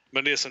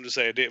 Men det som du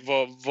säger,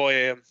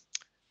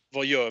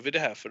 vad gör vi det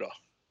här för då?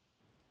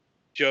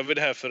 Gör vi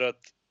det här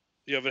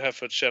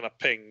för att tjäna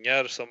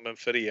pengar som en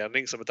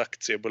förening, som ett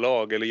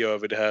aktiebolag, eller gör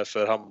vi det här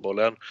för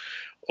handbollen?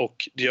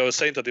 Och jag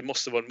säger inte att det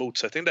måste vara en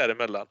motsättning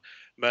däremellan,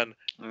 men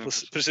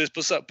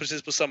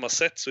precis på samma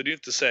sätt så är det ju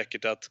inte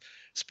säkert att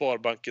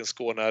Sparbanken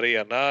Skåne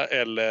Arena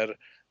eller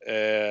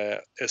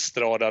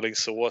Estrada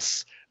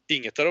Alingsås,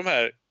 inget av de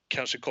här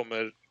kanske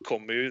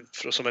kommer ju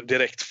som en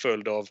direkt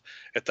följd av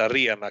ett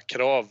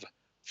arenakrav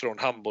från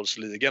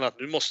handbollsligan att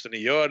nu måste ni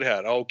göra det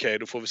här. Okej,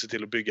 då får vi se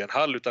till att bygga en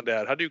hall. Utan det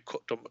här hade ju,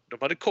 de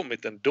hade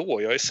kommit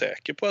ändå. Jag är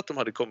säker på att de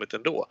hade kommit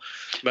ändå.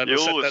 Men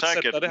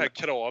sätta det här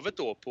kravet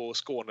då på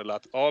Skåne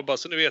att bara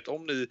så ni vet,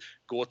 om ni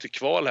går till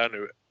kval här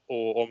nu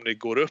och om ni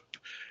går upp,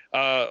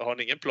 har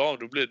ni ingen plan,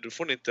 då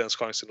får ni inte ens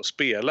chansen att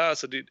spela.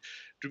 Alltså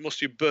du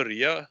måste ju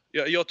börja.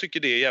 Jag tycker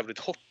det är jävligt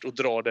hårt att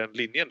dra den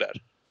linjen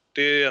där.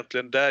 Det är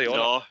egentligen där jag...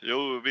 Ja,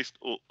 jo visst.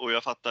 Och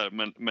jag fattar.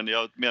 Men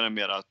jag menar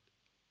mer att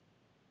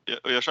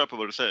jag köper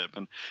vad du säger,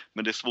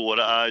 men det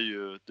svåra är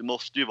ju, det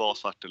måste ju vara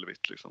svart eller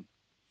vitt liksom.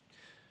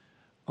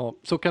 Ja,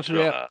 så kanske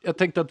det är. Jag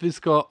tänkte att vi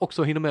ska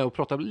också hinna med och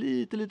prata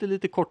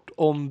lite kort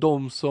om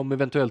de som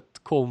eventuellt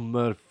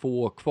kommer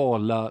få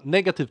kvala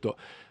negativt då.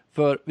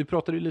 För vi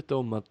pratade ju lite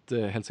om att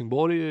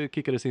Helsingborg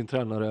kickade sin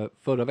tränare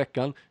förra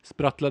veckan,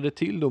 sprattlade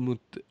till då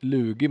mot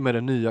Lugi med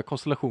den nya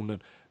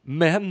konstellationen.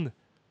 Men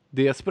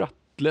det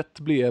sprattlet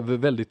blev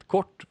väldigt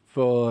kort,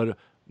 för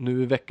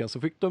nu i veckan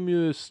så fick de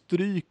ju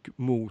stryk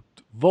mot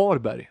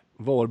Varberg.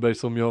 Varberg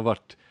som ju har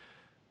varit,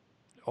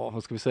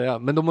 vad ska vi säga,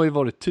 men de har ju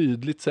varit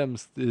tydligt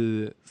sämst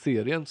i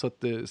serien, så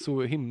att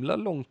så himla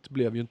långt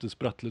blev ju inte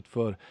sprattlet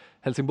för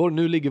Helsingborg.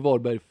 Nu ligger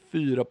Varberg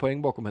 4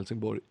 poäng bakom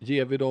Helsingborg.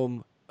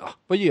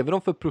 Vad ger vi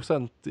dem för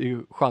procent i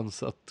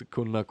chans att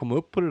kunna komma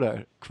upp på det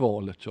där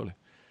kvalet, Charlie?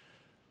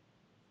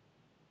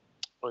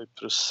 Oj,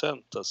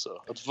 procent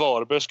alltså. Att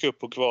Varberg ska upp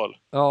på kval.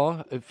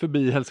 Ja,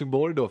 förbi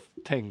Helsingborg då,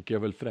 tänker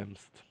jag väl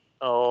främst.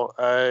 Ja,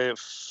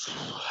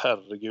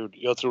 herregud.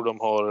 Jag tror de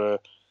har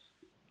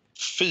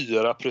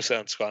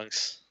 4%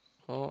 chans.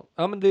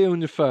 Ja, men det är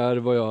ungefär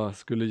vad jag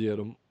skulle ge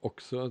dem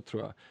också,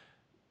 tror jag.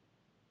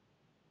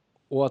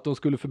 Och att de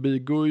skulle förbi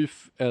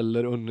Guif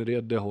eller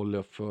Önnered, det håller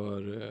jag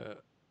för...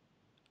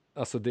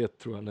 Alltså det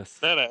tror jag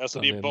nästan. Nej, alltså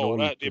det är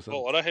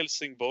bara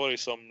Helsingborg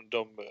som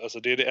alltså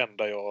det är det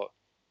enda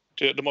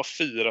de har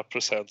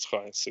 4%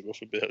 chans att gå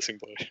förbi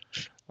Helsingborg.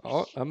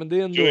 Ja, men det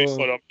är ändå... Guif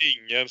har de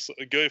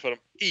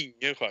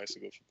ingen chans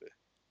att gå förbi.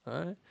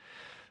 Nej.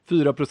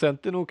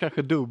 4% är nog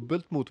kanske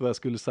dubbelt mot vad jag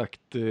skulle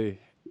sagt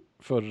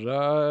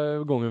förra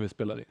gången vi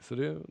spelade in. Så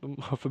de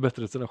har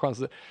förbättrat sina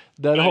chanser.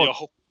 Jag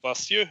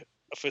hoppas ju,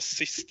 för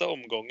sista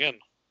omgången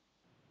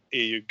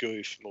är ju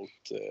Guif mot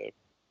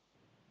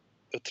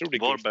jag tror det är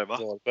Varberg, va?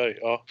 Varberg.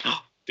 Ja,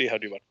 det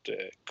hade ju varit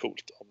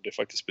coolt om det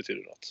faktiskt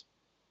betyder något.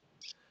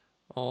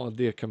 Ja,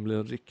 det kan bli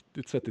en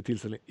riktigt svettig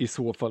tillställning i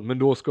så fall. Men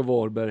då ska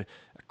Varberg,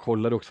 jag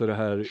kollade också det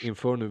här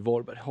inför nu,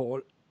 Varberg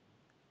har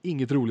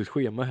inget roligt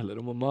schema heller.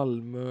 De har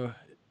Malmö,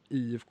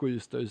 IFK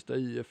Ystad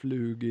IF,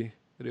 Lugi,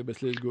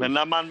 Reberslid. Men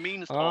när man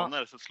minst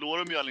anar så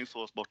slår de ju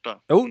Alingsås borta.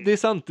 Jo, det är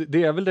sant.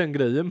 Det är väl den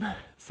grejen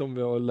som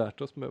vi har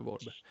lärt oss med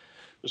Varberg.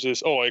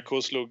 Precis,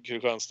 AIK slog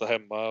Kristianstad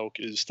hemma och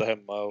Ystad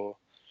hemma. Och,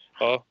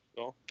 ja,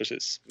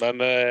 precis. Men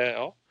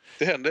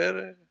det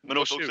händer. Men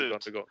också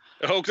ut.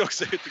 Jag har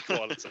också ut i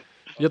kvalet sen.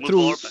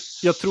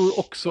 Jag tror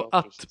också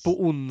att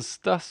på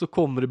onsdag så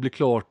kommer det bli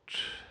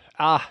klart.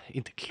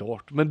 Inte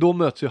klart. Men då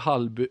möts ju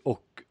Hallby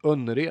och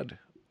Önnered.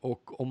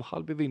 Och om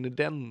Hallby vinner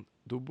den,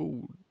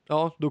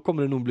 då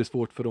kommer det nog bli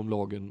svårt för de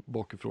lagen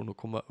bakifrån att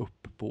komma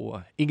upp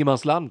på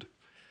Ingermansland.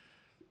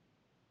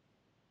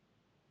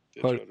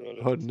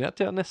 Hörde ni att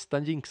jag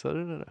nästan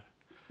jinxade det där?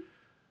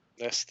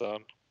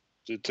 Nästan.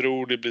 Du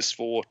tror det blir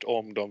svårt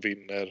om de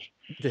vinner.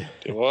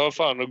 Det var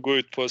fan att gå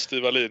ut på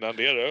styva linan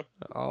det du.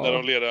 Ja. När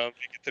de leder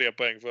 3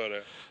 poäng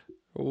före.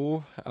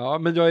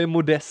 Men jag är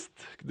modest.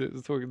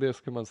 Det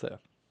ska man säga.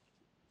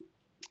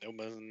 Jo,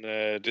 men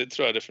det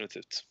tror jag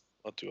definitivt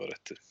att du har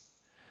rätt i.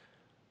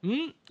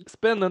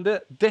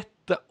 Spännande.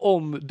 Detta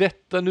om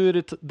detta. Nu är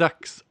det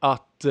dags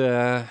att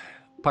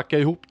packa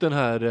ihop den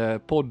här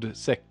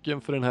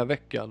poddsäcken för den här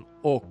veckan.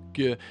 Och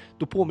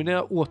då påminner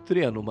jag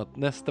återigen om att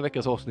nästa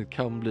veckas avsnitt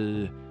kan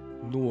bli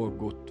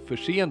något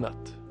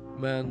försenat.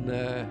 Men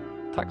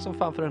tack som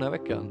fan för den här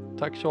veckan.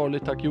 Tack Charlie,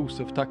 tack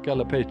Josef, tack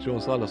alla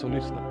Patreons och alla som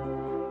lyssnar.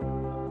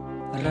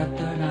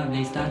 Rötterna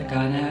blir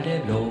starka när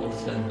det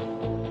blåser.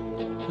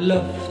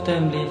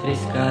 Luften blir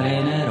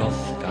friskare när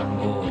åskan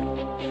går.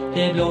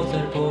 Det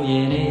blåser på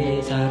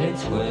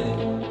Genesarets sjö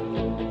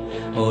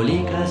och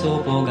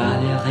likaså på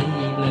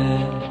Gallerieblö.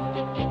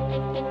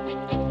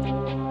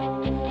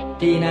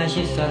 Dina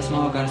kyssar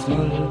smakar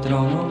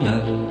smultron och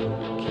mjölk.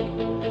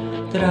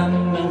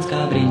 Drömmen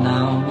ska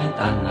brinna om ett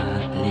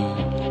annat liv.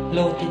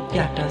 Låt ditt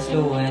hjärta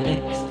slå ett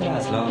extra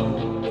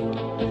slag.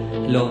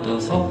 Låt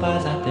oss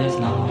hoppas att det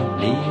snart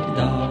blir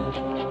dag.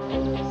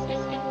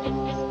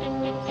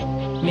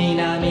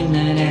 Mina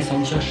minnen är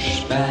som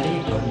körsbär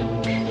i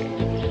punsch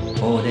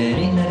och det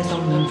rinner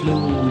som en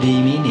flod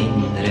i min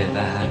inre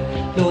värld.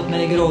 Låt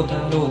mig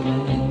gråta, låt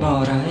mig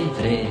vara i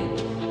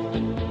fred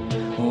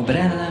och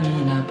bränna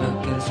mina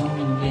böcker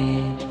som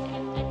ved.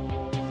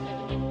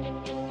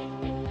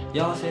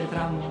 Jag ser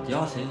framåt,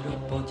 jag ser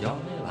uppåt, jag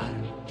är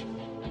varm.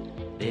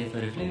 Det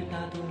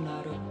förflutna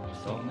tonar upp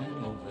som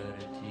en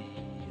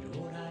overtyr.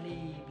 Våra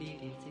liv blir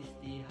till sist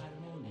i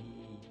harmoni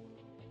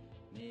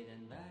med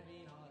den värld vi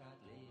har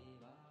att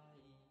leva i.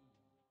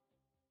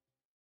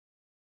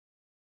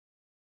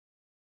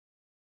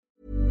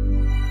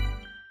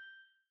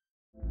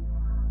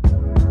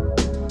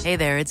 Hey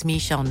there, it's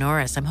Michelle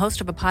Norris. I'm host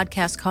of a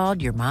podcast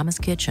called Your Mama's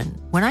Kitchen.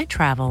 When I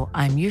travel,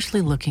 I'm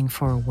usually looking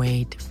for a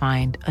way to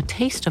find a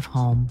taste of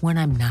home when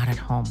I'm not at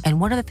home.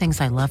 And one of the things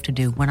I love to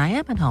do when I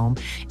am at home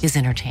is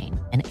entertain.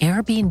 And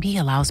Airbnb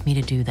allows me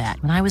to do that.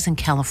 When I was in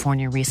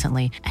California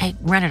recently, I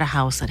rented a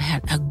house that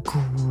had a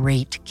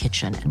great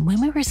kitchen. And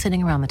when we were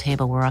sitting around the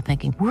table, we were all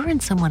thinking, we're in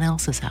someone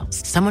else's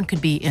house. Someone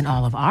could be in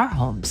all of our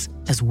homes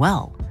as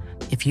well.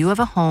 If you have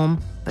a home,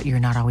 but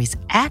you're not always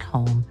at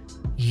home,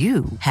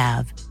 you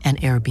have an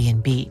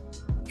Airbnb.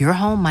 Your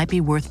home might be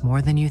worth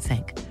more than you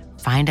think.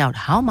 Find out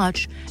how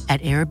much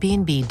at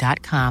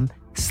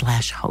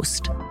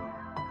airbnb.com/host.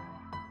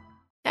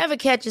 Ever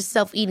catch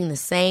yourself eating the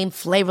same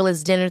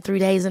flavorless dinner 3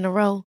 days in a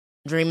row?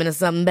 Dreaming of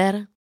something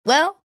better?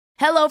 Well,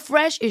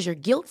 HelloFresh is your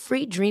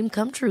guilt-free dream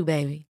come true,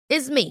 baby.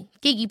 It's me,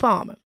 Keke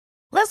Palmer.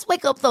 Let's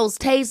wake up those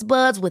taste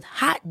buds with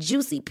hot,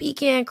 juicy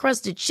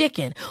pecan-crusted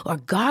chicken or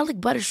garlic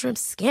butter shrimp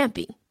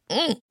scampi.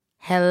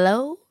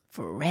 Hello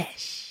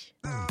Fresh.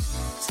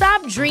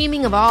 Stop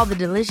dreaming of all the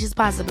delicious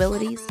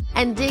possibilities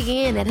and dig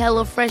in at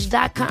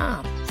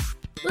HelloFresh.com.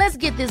 Let's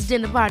get this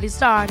dinner party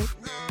started.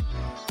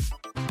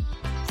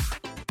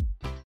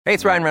 Hey,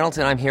 it's Ryan Reynolds,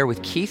 and I'm here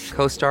with Keith,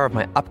 co-star of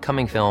my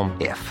upcoming film,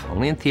 If,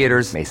 only in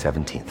theaters May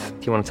 17th.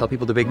 Do you want to tell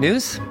people the big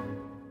news?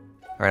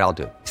 All right, I'll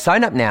do it.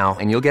 Sign up now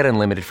and you'll get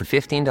unlimited for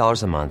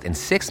 $15 a month and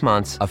 6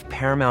 months of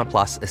Paramount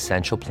Plus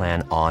Essential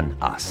Plan on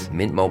us.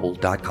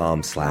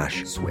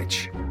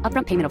 MintMobile.com/switch.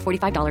 Upfront payment of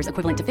 $45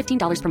 equivalent to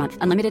 $15 per month.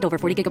 Unlimited over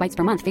 40 gigabytes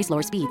per month. Face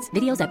lower speeds.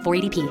 Videos at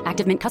 480p.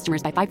 Active Mint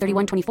customers by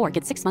 531.24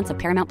 get 6 months of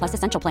Paramount Plus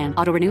Essential Plan.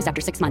 Auto renews after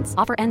 6 months.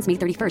 Offer ends May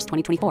 31st,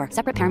 2024.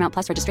 Separate Paramount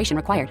Plus registration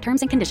required.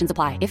 Terms and conditions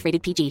apply if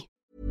rated PG.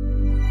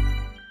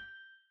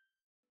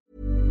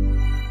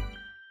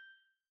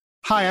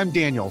 Hi, I'm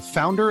Daniel,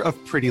 founder of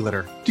Pretty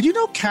Litter. Did you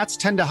know cats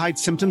tend to hide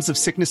symptoms of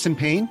sickness and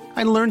pain?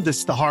 I learned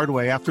this the hard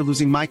way after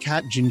losing my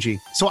cat, Gingy.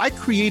 So I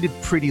created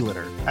Pretty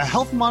Litter, a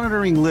health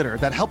monitoring litter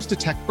that helps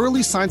detect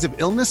early signs of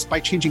illness by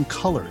changing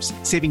colors,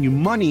 saving you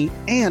money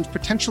and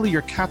potentially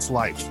your cat's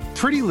life.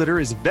 Pretty Litter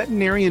is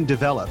veterinarian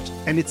developed,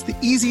 and it's the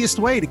easiest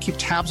way to keep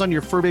tabs on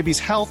your fur baby's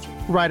health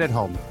right at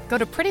home. Go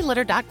to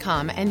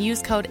prettylitter.com and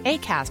use code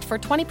ACAST for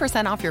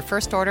 20% off your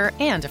first order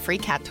and a free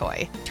cat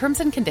toy.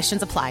 Terms and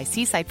conditions apply.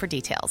 See site for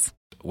details.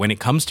 When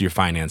it comes to your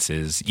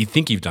finances, you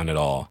think you've done it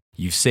all.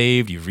 You've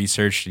saved, you've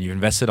researched, and you've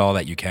invested all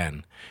that you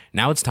can.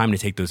 Now it's time to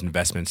take those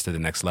investments to the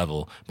next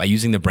level by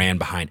using the brand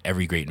behind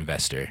every great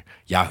investor,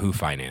 Yahoo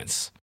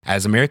Finance.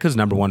 As America's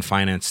 #1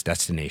 finance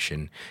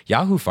destination,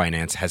 Yahoo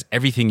Finance has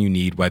everything you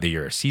need, whether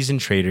you're a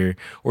seasoned trader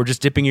or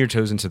just dipping your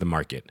toes into the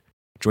market.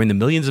 Join the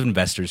millions of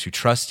investors who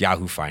trust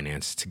Yahoo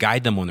Finance to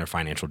guide them on their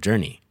financial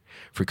journey.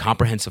 For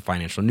comprehensive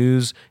financial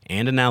news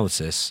and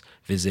analysis,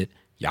 visit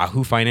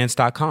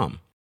yahoofinance.com,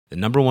 the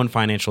 #1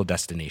 financial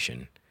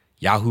destination,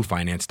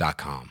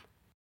 yahoofinance.com.